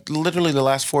do, like literally the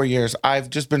last 4 years, I've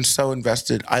just been so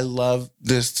invested. I love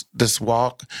this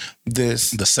walk, The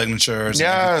signatures.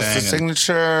 the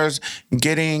signatures,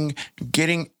 getting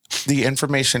the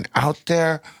information out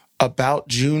there about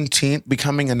Juneteenth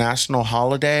becoming a national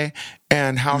holiday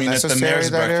and how necessary at the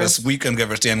mayor's that breakfast, is. we couldn't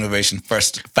give our standing ovation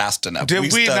fast enough. Did we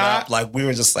stood not? up, like we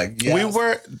were just like, yes.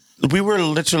 We were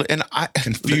literally, and I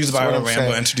confused by our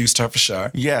Rambo, introduced her for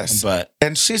sure. Yes, but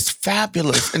and she's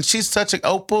fabulous, and she's such a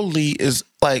Opal Lee is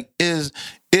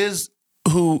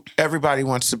who everybody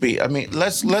wants to be. I mean,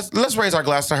 let's raise our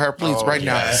glass to her, please,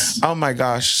 now. Oh my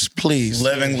gosh, please,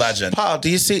 living legend. Paul, do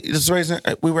you see?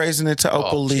 We're raising it to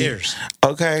Opal Lee. Cheers.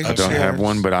 Okay, I don't have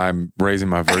one, but I'm raising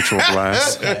my virtual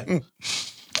glass.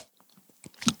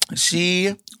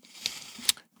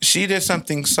 She did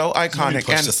something so iconic.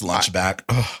 Push this lunch back.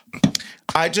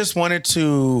 I just wanted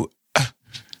to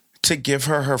give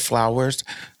her flowers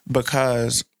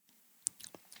because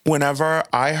whenever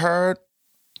I heard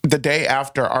the day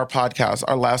after our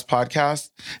last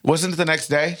podcast, wasn't it the next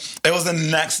day? It was the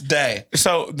next day.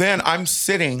 So then I'm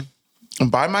sitting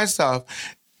by myself,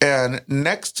 and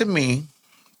next to me,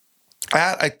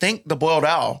 I think the Boiled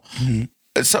Owl,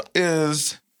 so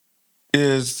is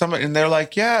somebody, and they're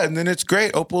like, yeah, and then it's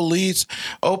great. Juneteenth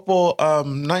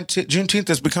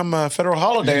has become a federal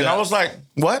holiday, and I was like,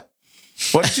 what?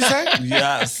 What did you say?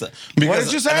 Yes. What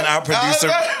did you say? And then our producer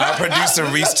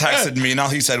Reese texted me, and all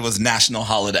he said was national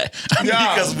holiday.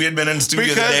 Yeah. Because we had been in the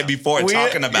studio the day before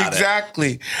talking about it.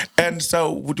 Exactly. And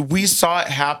so we saw it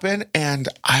happen, and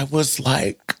I was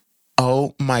like,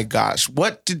 oh my gosh,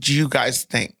 what did you guys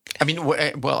think? I mean,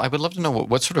 well, I would love to know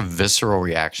what sort of visceral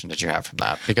reaction did you have from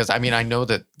that? Because, I mean, I know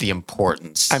that the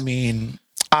importance. I mean,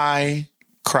 I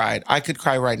cried. I could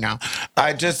cry right now.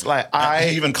 I just like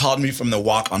He even called me from the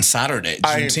walk on Saturday,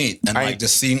 Juneteenth, and like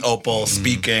just seeing Opal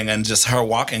speaking and just her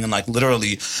walking, and like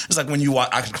literally, it's like when you watch.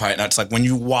 I could cry. It's like when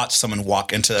you watch someone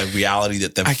walk into a reality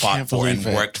that they've fought for and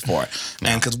worked for,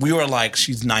 and because we were like,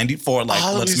 she's 94. Like,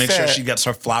 let's make sure she gets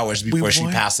her flowers before she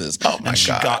passes. Oh my God!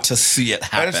 She got to see it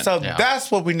happen. And so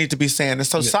that's what we need to be saying. And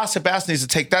so Sasha Bass needs to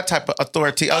take that type of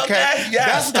authority. Okay,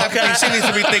 yes. That's the type of thing she needs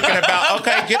to be thinking about.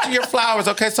 Okay, get to your flowers.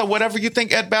 Okay, so whatever you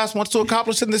think Ed Bass wants to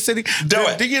accomplish in the city,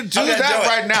 do you do that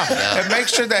right now and make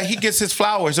sure that he gets his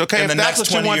flowers. Okay, in if the that's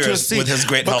next what you 20 want to years see, with his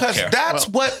great because healthcare. that's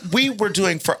what we were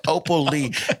doing for Opal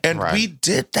Lee, and we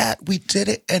did that. We did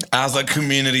it, and as a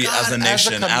community, as a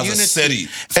nation, as a city,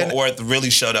 Fort Worth really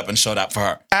showed up and showed out for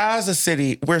her. As a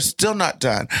city, we're still not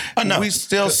done. We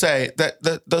still say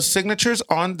that the signatures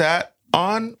on that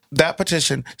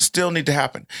petition still need to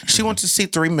happen. She wants to see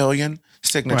 3 million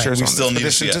signatures on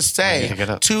this petition to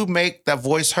say, to make that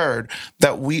voice heard,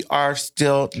 that we are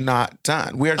still not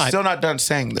done. We are still not done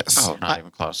saying this. Oh, not even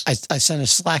close. I sent a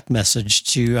Slack message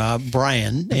to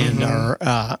Brian and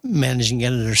our managing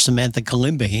editor, Samantha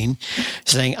Kalimbahine,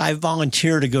 saying, I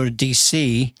volunteer to go to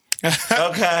D.C.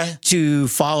 Okay. to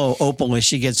follow openly,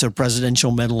 she gets a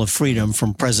Presidential Medal of Freedom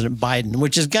from President Biden,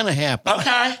 which is going to happen.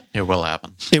 Okay. It will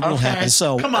happen. It will happen.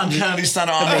 So Come on, Kennedy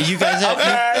Center. I mean, you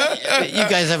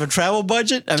guys have a travel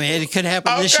budget. I mean, it could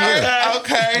happen this year.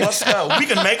 Okay. Let's go. We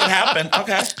can make it happen.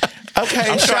 Okay.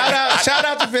 Okay. Shout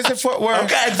out to Visit Fort Worth.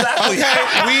 Okay, exactly.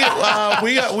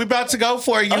 Okay. We about to go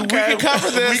for you. Okay. We can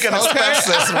cover this. We can express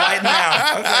this right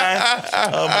now. Okay.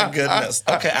 Oh my goodness.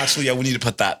 Okay. Actually, yeah, we need to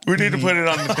put that. We need to put it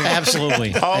on the thing.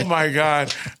 Absolutely. Oh my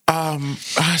God. I'm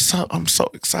so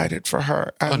excited for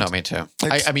her. Oh no, me too.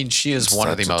 I mean, she is one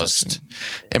of the most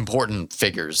important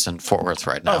figures in Fort Worth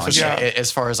right now. for sure. As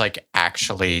far as like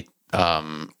actually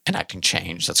enacting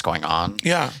change that's going on.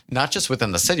 Yeah. Not just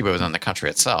within the city, but within the country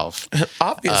itself.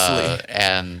 Obviously.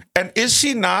 And Is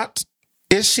she not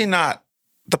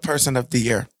the person of the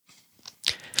year?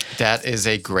 that is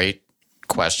a great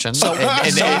question. I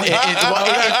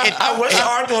wish the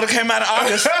article would have came out in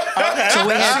August.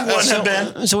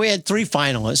 Okay. So we had 3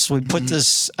 finalists. We put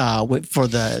this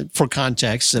for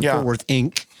context at Yeah. Fort Worth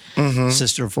Inc.,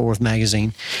 sister of Fort Worth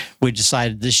Magazine. We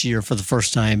decided this year for the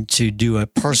first time to do a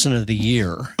Person of the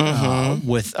Year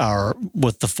with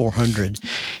the 400,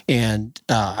 and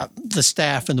the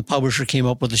staff and the publisher came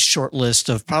up with a short list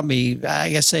of probably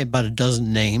say about a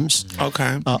dozen names.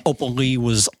 Okay. Opal Lee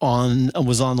was on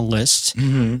the list,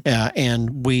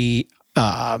 and we.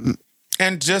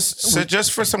 And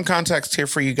just for some context here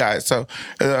for you guys. So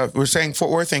we're saying Fort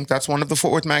Worth Inc. That's one of the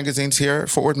Fort Worth magazines here.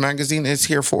 Fort Worth Magazine is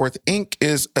here. Fort Worth Inc.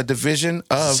 is a division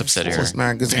of Subsidiary. Fort Worth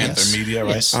Magazine. Panther Media,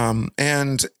 right? Yes.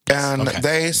 And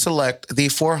they select the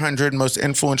 400 most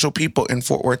influential people in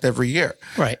Fort Worth every year.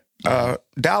 Right.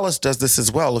 Dallas does this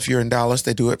as well. If you're in Dallas,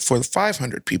 they do it for the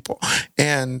 500 people.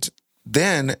 And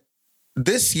then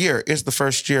this year is the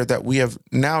first year that we have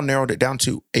now narrowed it down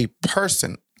to a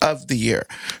person of the year.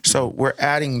 So we're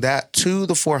adding that to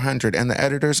the 400, and the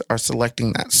editors are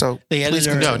selecting that. So The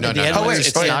editor, No. Oh, wait,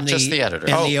 It's not just the editor.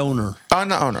 and the owner. on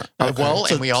the owner. Okay. Well,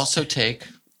 and we also take,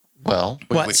 We also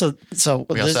have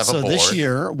a this board.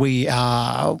 year we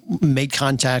made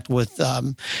contact with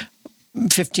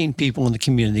 15 people in the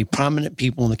community, prominent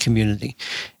people in the community,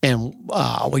 and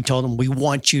we told them we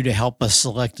want you to help us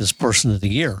select this Person of the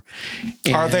Year.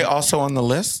 And Are they also on the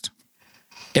list?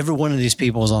 every one of these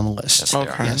people is on the list.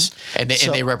 Okay. Yes. and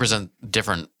they represent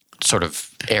different sort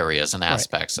of areas and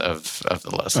aspects of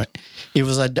the list. Right. It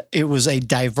was a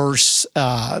diverse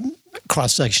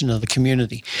cross section of the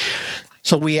community.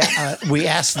 So we asked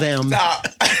them.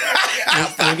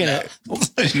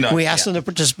 We asked them to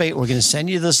participate. We're going to send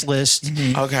you this list.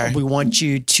 Okay. We want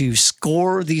you to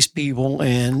score these people,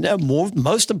 and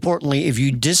most importantly, if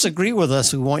you disagree with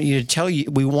us, we want you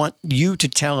to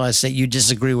tell us that you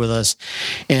disagree with us,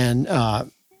 and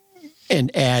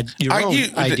add your own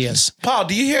ideas. Paul,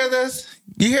 do you hear this?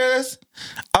 You hear this?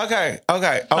 Okay. Oh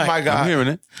my God. I'm hearing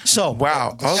it. So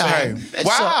Wow. Okay.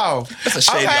 Wow. It's a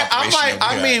shady operation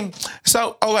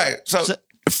over here. So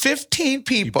 15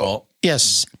 people.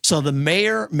 Yes. So the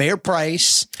mayor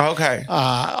Price, Okay.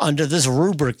 under this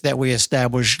rubric that we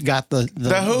established, got the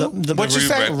who? What'd you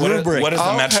say? rubric. What is the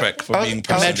Okay. metric for being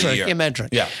Person of the Year? A metric.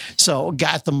 Yeah. So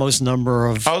got the most number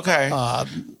of Okay.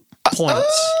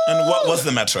 points. And what was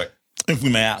the metric, if we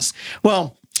may ask?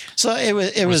 Well, so it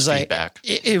was like feedback.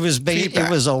 it was Feedback.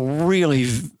 it was a really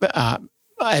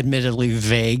admittedly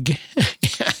vague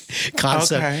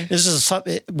concept. Okay. This is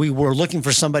something we were looking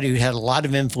for, somebody who had a lot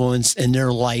of influence in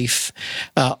their life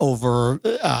over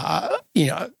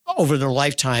their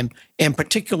lifetime, and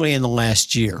particularly in the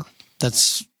last year.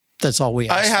 That's all we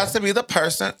asked. It has to be the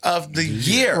person of the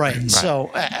year. Right.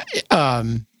 So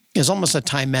it's almost a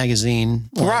Time magazine.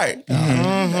 Right.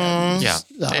 Yeah,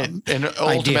 and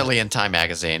ultimately in Time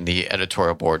Magazine, the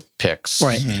editorial board picks who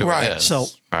Right. it is. So-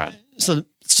 right.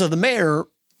 So the mayor,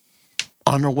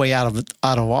 on her way out of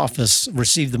office,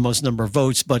 received the most number of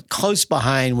votes, but close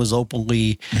behind was Opal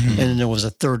Lee, and then there was a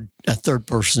third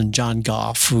person, John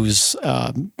Goff, who's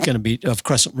going to be of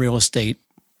Crescent Real Estate,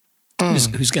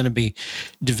 who's going to be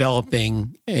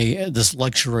developing this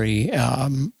luxury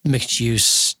mixed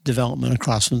use development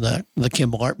across from the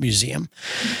Kimball Art Museum.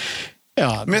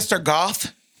 Mr.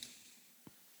 Goff?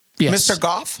 Yes. Mr.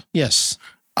 Goff? Yes.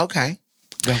 Okay.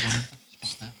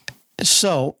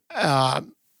 So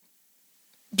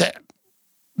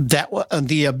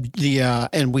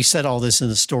and we said all this in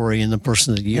the story in the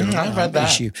Person of the Year I read that.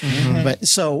 issue. But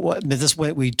this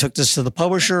way we took this to the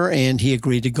publisher, and he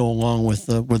agreed to go along with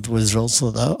the results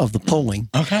of the polling.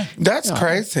 Okay. That's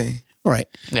crazy. Right.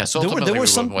 Yeah, so there ultimately were we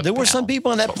some went with there the were some panel.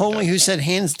 people in that That's what we polling did. who said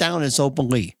hands down it's Opal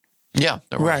Lee. Yeah,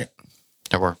 there were. Right.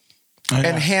 There were.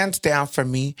 And hands down for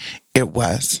me, it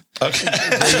was. Okay. and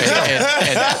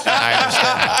I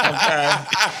understand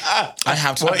that. I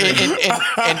have to. Well,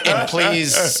 and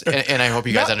please, and I hope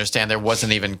you guys understand, there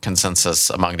wasn't even consensus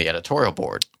among the editorial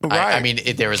board. I Right. mean,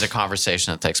 there is a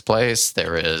conversation that takes place.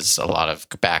 There is a lot of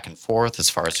back and forth as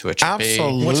far as who it should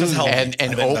Absolutely. be. Which is healthy. And I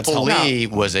think that's Opal healthy. Lee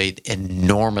was an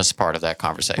enormous part of that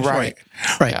conversation. Right.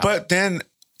 Right. Yeah. But then,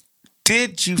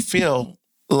 did you feel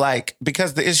like,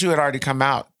 because the issue had already come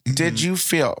out, did you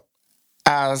feel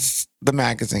as the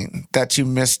magazine that you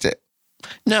missed it?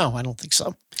 No, I don't think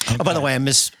so. Oh, by the way, I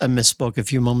misspoke a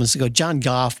few moments ago. John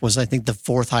Goff was, I think, the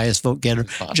fourth highest vote getter.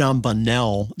 John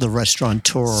Bunnell, the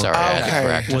restaurateur, Sorry, I had to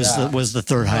Okay. correct. was the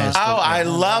third highest. Oh, vote I getter.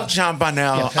 love John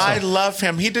Bunnell. I love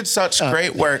him. He did such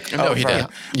great work. No, he over- did.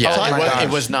 Yeah, Oh, my it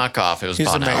gosh. was not Goff. It was He's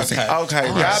Bonnell. amazing. Okay. Okay.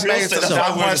 Real God estate, made that's some why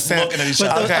we're more just sense. looking at each But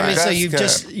other. I mean, so that's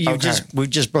you've good. we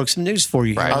just broke some news for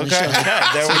you. Right. on the Okay.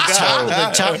 show. There we go.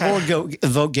 The top four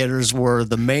vote getters were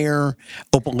the mayor,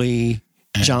 Opal Lee,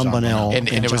 John Bunnell, And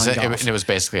it was John Goff. it was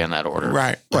basically in that order.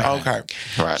 Right. Okay.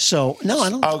 Right. So no, I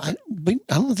don't. Okay.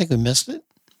 I don't think we missed it.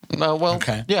 No, well,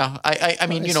 Okay. yeah. I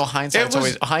mean, you know,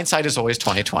 hindsight is always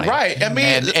 20/20. Right. I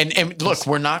mean, and look,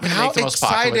 we're not going to how make the most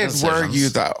popular excited were decisions. you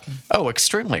though? Oh,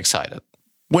 extremely excited.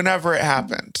 Whenever it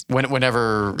happened,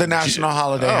 Whenever the national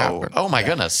holiday happened. Oh my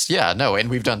goodness, yeah, no, and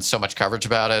we've done so much coverage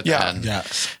about it. Yeah. and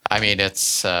Yes. I mean,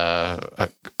 it's.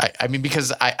 I mean,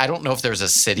 because I don't know if there's a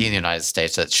city in the United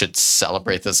States that should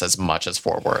celebrate this as much as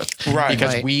Fort Worth, Right.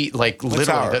 Because Right. we literally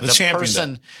ours? the championed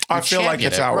person. I who feel like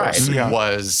championed it's it, ours, right, yeah.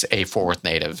 was a Fort Worth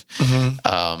native,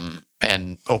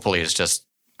 and Opal Lee is just.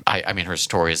 I mean, her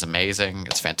story is amazing.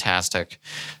 It's fantastic.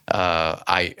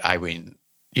 I mean,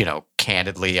 you know,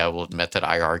 candidly, I will admit that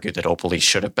I argued that Opal Lee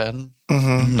should have been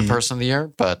the person of the year,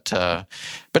 but at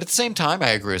the same time, I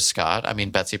agree with Scott. I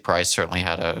mean, Betsy Price certainly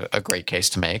had a great case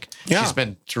to make. Yeah. She's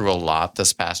been through a lot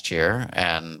this past year,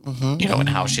 and you know, and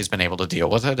how she's been able to deal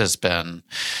with it has been.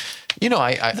 You know,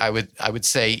 I would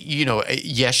say, you know,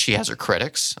 yes, she has her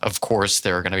critics. Of course,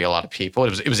 there are going to be a lot of people.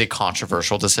 It was a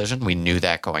controversial decision. We knew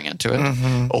that going into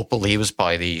it. Opal Lee was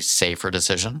probably the safer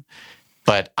decision.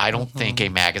 But I don't think a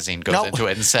magazine goes into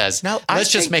it and says, No, I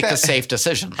let's just think make the that- safe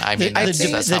decision. I mean, I that's,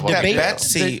 think that's the not what that we do.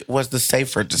 Betsy was the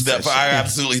safer decision. I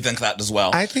absolutely think that as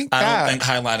well. I think I that- don't think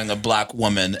highlighting a black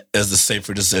woman is the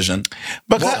safer decision.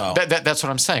 Because- So- That's what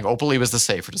I'm saying. Opal Lee was the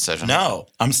safer decision. no,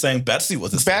 I'm saying Betsy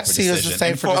was the safer Betsy decision. is the In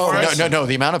safer Fort decision. Worth? No.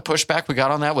 The amount of pushback we got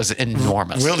on that was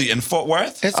enormous. Really, in Fort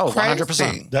Worth? It's Oh, crazy.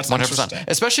 100%. That's 100%. interesting.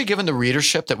 Especially given the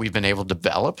readership that we've been able to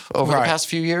develop over the Right. past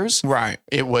few years. Right.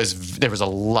 There was a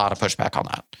lot of pushback on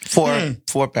that.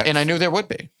 For Betsy. And I knew there would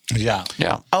be. Yeah.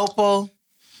 Yeah. Opal,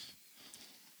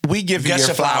 we give you Get your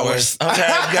your flowers. flowers. Okay,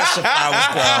 get your flowers,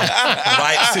 girl.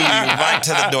 Right to you, right to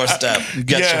the doorstep.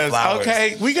 Get your flowers.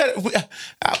 Okay. We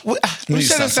need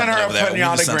should have something sent her a over there. We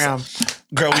need to send pinatagram.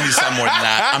 Girl, we need something more than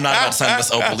that. I'm not about to send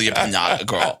Miss Opal Lee a pinata,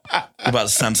 girl. We're about to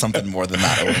send something more than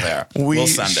that over there. We'll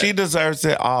send She it. deserves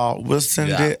it all. We'll send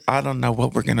Yeah. it. I don't know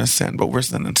what we're gonna send, but we're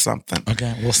sending something.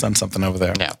 Okay, we'll send something over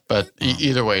there. Yeah. But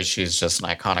either way, she's just an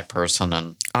iconic person.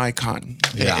 And Icon.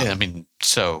 Yeah. I mean,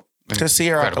 so To see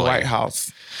her at the incredibly White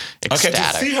House. Okay,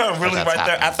 ecstatic to see her that really that's right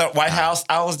there happening. at the White House,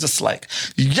 I was just like,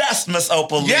 yes, Miss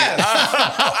Opal Lee. Yes.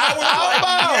 I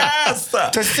was like,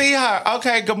 yes. To see her.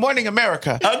 Okay, good morning,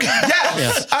 America. Okay.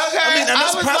 Yes. Okay. I mean, and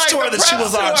this was press like, tour the that she press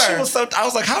was on, she tour. was so, I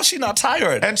was like, how's she not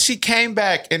tired? And she came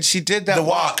back and she did that The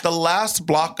walk. walk. The last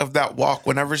block of that walk,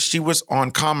 whenever she was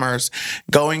on Commerce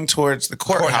going towards the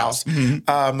courthouse.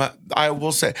 I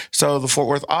will say, so the Fort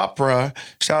Worth Opera,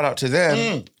 shout out to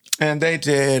them. And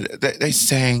they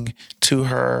sang to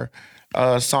her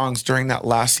songs during that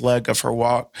last leg of her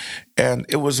walk. And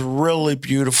it was really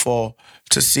beautiful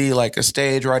to see like a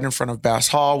stage right in front of Bass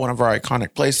Hall, one of our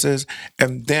iconic places,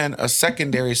 and then a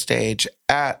secondary stage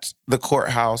at the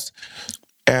courthouse.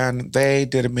 And they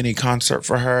did a mini concert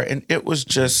for her. And it was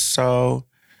just so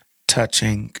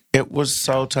touching. It was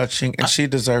so touching. And she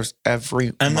deserves every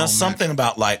And moment. there's something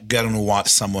about like getting to watch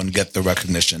someone get the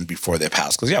recognition before they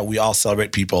pass. Because yeah, we all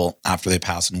celebrate people after they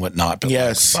pass and whatnot. But Yes.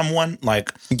 like, someone like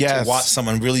Yes. to watch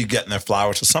someone really getting their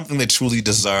flowers for something they truly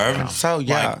deserve. So,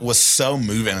 yeah. like, was so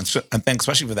moving. And I think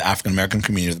especially for the African American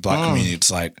community, the Black community, it's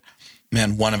like,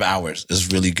 man, one of ours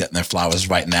is really getting their flowers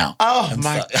right now. Oh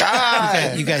my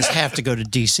God. You guys have to go to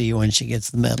DC when she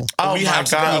gets the medal. Oh We my have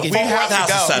to God. go. We Fort have Worth has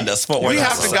to to go. send us. Fort Worth We has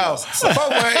have to to go. send Fort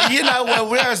Worth, you know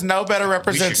what? There's no better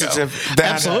representative than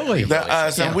Absolutely.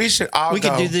 us, and we should all We go.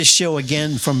 could do this show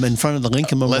again from in front of the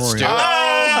Lincoln Memorial. Let's do it.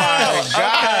 Oh my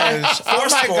gosh. Oh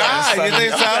my God. You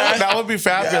think so? That would be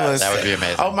fabulous. That would be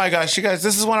amazing. Oh my gosh. You guys,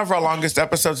 this is one of our longest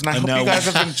episodes, and I hope know. you guys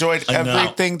have enjoyed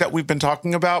everything that we've been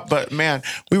talking about. But man,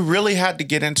 we really had to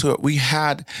get into it. We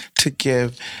had to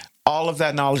give all of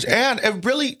that knowledge. And it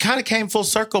really kind of came full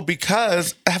circle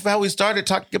because of how we started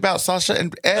talking about Sasha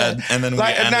and Ed. And then we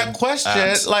like, and that ended question,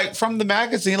 at- like from the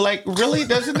magazine, like really,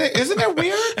 isn't it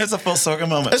weird? It's a full circle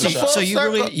moment. It's a full So you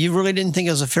circle. really didn't think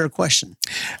it was a fair question?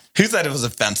 He said it was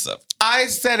offensive. I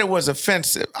said it was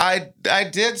offensive. I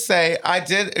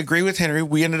did agree with Henry.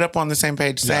 We ended up on the same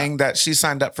page saying that she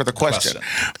signed up for the question.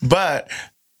 But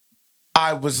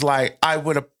I was like, I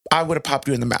would have popped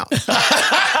you in the mouth.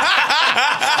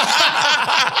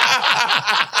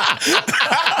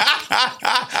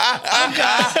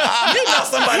 You know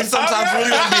somebody sometimes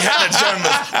really want to be head of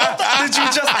journalists. Did you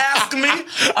just ask me?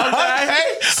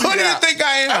 Okay. Who do you think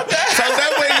I am? So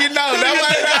that way you know.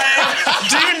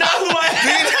 Do you know who I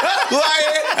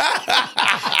am?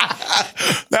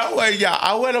 That way, yeah,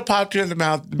 I would have popped you in the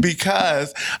mouth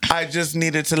because I just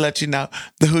needed to let you know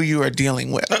who you are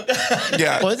dealing with.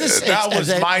 Yeah, Well, that was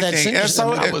my that's thing. And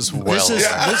so interesting. That was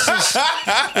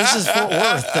This is Fort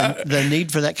Worth. The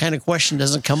need for that kind of question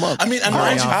doesn't come up. I mean, and very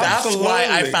mind you, often. that's why I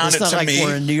Absolutely. found It's it not to like me.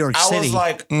 we're in New York I City. was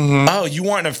like, oh, you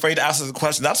weren't afraid to ask us a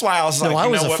question. That's why I was like, No, I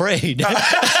you was know what? afraid.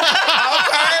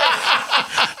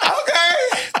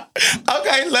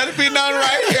 Okay, let it be known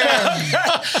right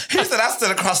here. He said, I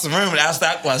stood across the room and asked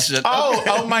that question.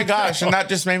 Oh my gosh. And that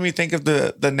just made me think of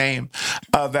the name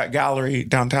of that gallery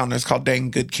downtown. It's called Dang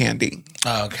Good Candy.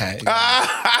 Okay.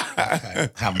 Okay.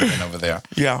 Haven't been over there.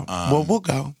 Yeah. Well, we'll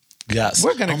go. Yes.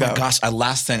 We're gonna Oh my go. gosh.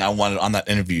 Last thing I wanted on that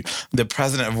interview, the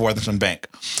president of Worthington Bank.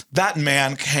 That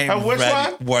man came Which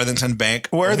ready. one? Worthington Bank.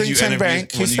 Worthington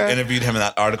Bank, he When you said? interviewed him in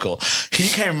that article, he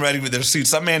came ready with the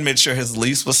receipts. That man made sure his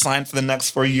lease was signed for the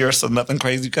next 4 years so nothing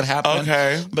crazy could happen.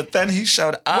 Okay. But then he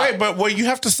showed up. Wait, but you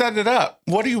have to set it up.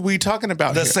 What are we talking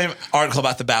about The here? same article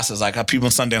about the Basses, like how people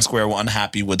in Sundance Square were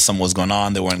unhappy with what was going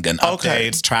on. They weren't getting Okay.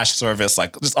 updates, trash service,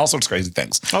 like just all sorts of crazy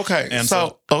things. Okay. And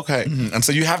okay. And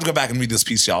so you have to go back and read this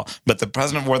piece, y'all. But the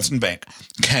president of Worthington Bank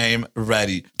came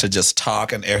ready to just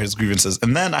talk and air his grievances.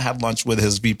 And then I had lunch with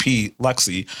his VP,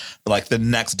 Lexi, like the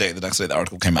next day the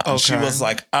article came out. And she Okay. was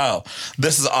like, oh,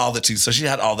 this is all the tea. So she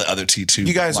had all the other tea too.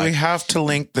 You guys, like, we have to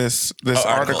link this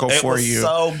article It for was you.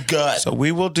 so good. So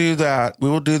we will do that. We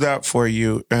will do that for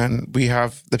you. And we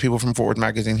have the people from Forward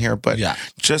Magazine here. But Yeah.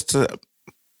 just to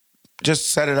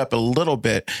set it up a little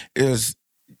bit,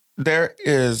 there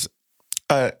is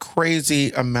a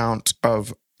crazy amount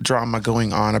of drama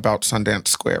going on about Sundance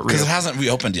Square. Because it hasn't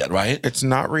reopened yet, right? It's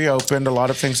not reopened. A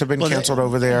lot of things have been canceled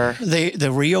over there. They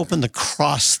reopened the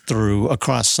cross through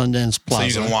across Sundance Plaza.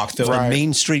 So you can walk through. The Right.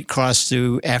 Main Street cross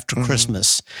through after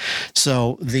Christmas.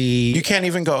 So You can't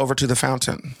even go over to the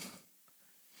fountain.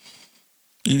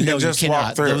 You no, can just you walk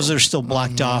cannot. through. Those are still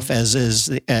blocked off, as is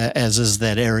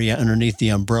that area underneath the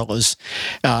umbrellas.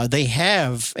 They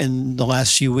have in the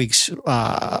last few weeks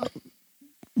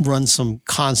run some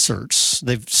concerts.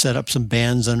 They've set up some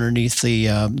bands underneath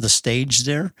the stage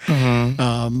there,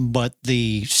 but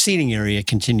the seating area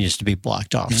continues to be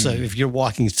blocked off. So if you're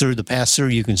walking through the pass through,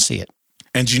 you can see it.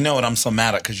 And you know what I'm so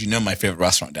mad at? Because you know my favorite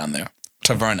restaurant down there,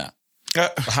 Taverna.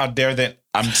 How dare they?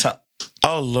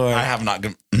 Oh Lord, I have not.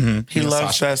 he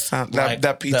loves that sound,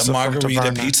 that pizza, that margarita from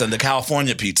Taverna. pizza, the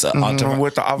California pizza on Taverna.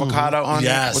 with the avocado on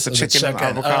Yes, it, with the the chicken and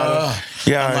chicken. avocado.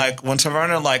 Yeah, And like when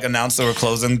Taverna announced they were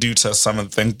closing due to some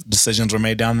of the decisions were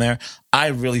made down there, I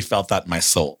really felt that in my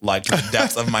soul, like to the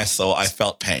depths of my soul, I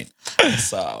felt pain.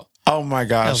 So. oh my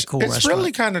That was gosh, a cool it's restaurant.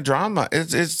 really kind of drama.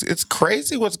 It's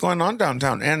crazy what's going on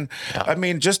downtown. And I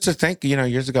mean, just to think,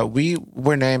 years ago we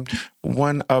were named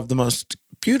one of the most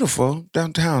beautiful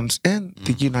downtowns in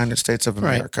the United States of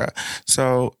America.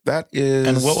 So that is.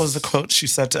 And what was the quote she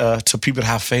said to people to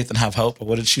have faith and have hope? Or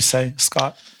what did she say,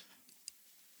 Scott?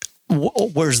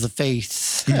 Where's the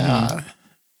faith?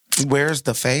 Where's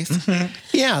the faith?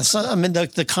 Yeah, so I mean,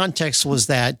 the context was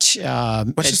that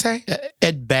What'd she say?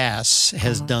 Ed Bass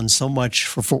has done so much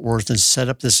for Fort Worth and set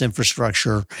up this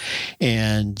infrastructure,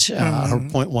 and her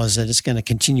point was that it's going to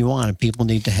continue on, and people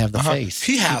need to have the faith.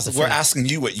 He has. Keep the We're faith. asking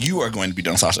you what you are going to be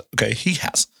doing, Sasha. Okay, he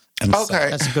has. And Okay.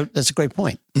 That's a great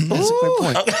point. That's a great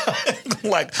point. So,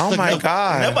 like, Oh my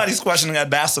God. nobody's questioning Ed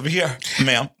Bass over here,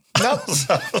 ma'am. Nope.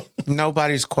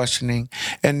 Nobody's questioning,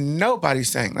 and nobody's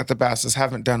saying that the Basses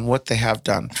haven't done what they have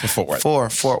done for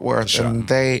Fort Worth, and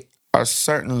they are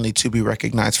certainly to be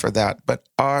recognized for that. But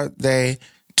are they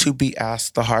to be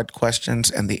asked the hard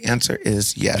questions? And the answer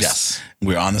is yes. Yes.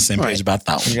 We're on the same page about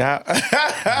that one. Yeah.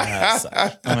 Yes.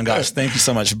 Oh my gosh. Thank you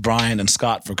so much, Brian and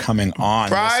Scott, for coming on.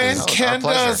 Brian This is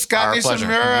Kendall Scott Our pleasure.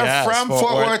 Nishamura from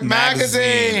Fort Worth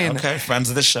Magazine. Okay. Friends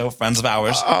of the show, friends of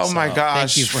ours. Oh my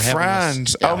gosh. Thank you for having us.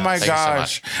 Friends. Yeah, oh my thank you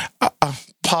so gosh.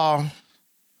 Paul.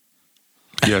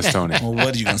 Yes, Tony. Well,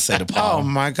 what are you going to say to Oh Paul?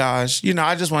 my gosh.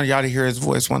 I just want y'all to hear his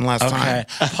voice one last Okay.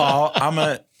 time. Paul,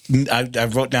 I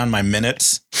wrote down my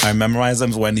minutes. I memorized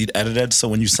them when I need edited. So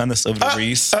when you send this over to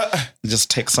Reese,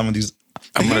 just take some of these.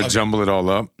 I'm going to jumble it all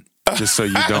up just so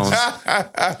you don't.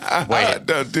 Wait,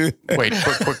 No, dude. wait.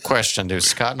 Quick question. Do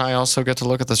Scott and I also get to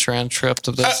look at the transcript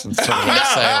of this and sort of like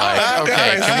say, like,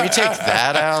 okay, can we take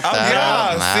that out? That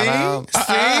out, and that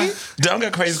out? See? Don't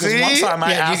get crazy because See? one time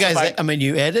I Yeah, you asked guys. if I- I mean,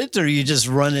 you edit or you just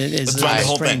run it as Run the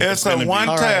whole spring? thing. It's gonna a be- one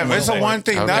All time. right, It's a well, one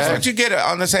thing. That's okay. what you get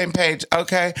on the same page.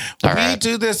 Okay. All We right.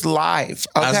 do this live.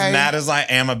 Okay. as mad as I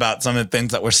am about some of the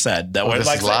things that were said, that were this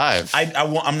like is live.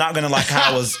 I'm not going to like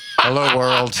how I was. Hello,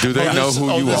 world. Do they know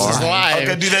who you this is are? live.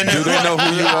 Okay, do they know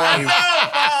who you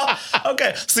are?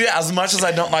 Okay, so yeah, as much as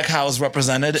I don't like how I was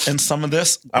represented in some of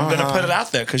this, I'm going to put it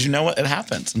out there because you know what? It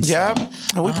happens. And so- Yeah.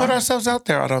 And we put ourselves out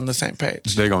there out on the same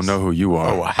page. They going to know who you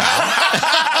are.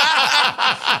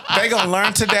 They going to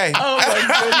learn today. Oh my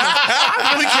goodness.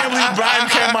 I really can't believe Brian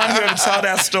came on here to tell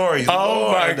that story.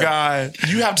 Oh my Lord. God.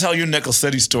 You have to tell your Nickel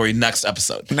City story next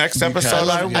episode. Next episode,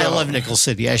 I will. I love Nickel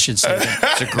City. I should say that.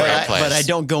 It's a great place. But I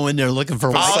don't go in there looking for.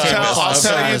 I'll I'll tell you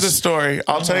service. the story.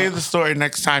 I'll tell you the story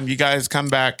next time you guys come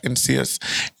back and see us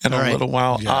in a All right. little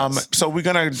while. Yes. So we're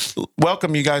gonna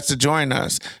welcome you guys to join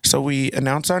us. So we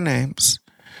announce our names,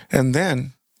 and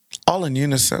then all in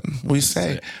unison we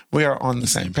say we are on the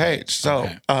same page. So,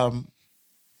 Okay.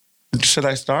 should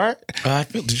I start I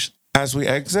feel. as we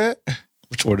exit?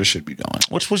 Which order should we go in?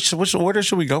 Which order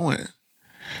should we go in?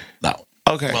 That one.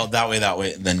 Okay. Well, that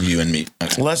way, then you and me.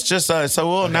 Okay. Let's just so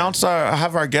we'll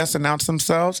have our guests announce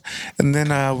themselves, and then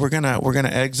we're gonna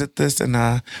exit this, and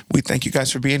we thank you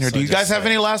guys for being here. So Do you just guys have say-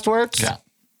 any last words? Yeah.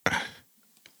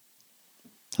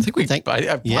 I think we. I think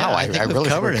I we've really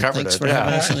covered think it. we Thanks it. for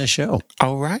having us on the show.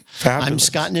 All right. Fabulous. I'm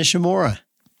Scott Nishamura.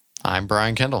 I'm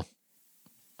Brian Kendall.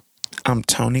 I'm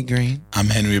Tony Green, I'm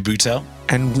Henry Butel.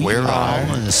 and we We're are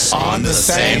On the same. on the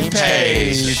same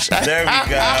page. There we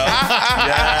go.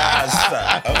 Yes.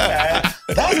 Okay.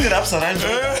 That was a good episode. I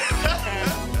enjoyed it.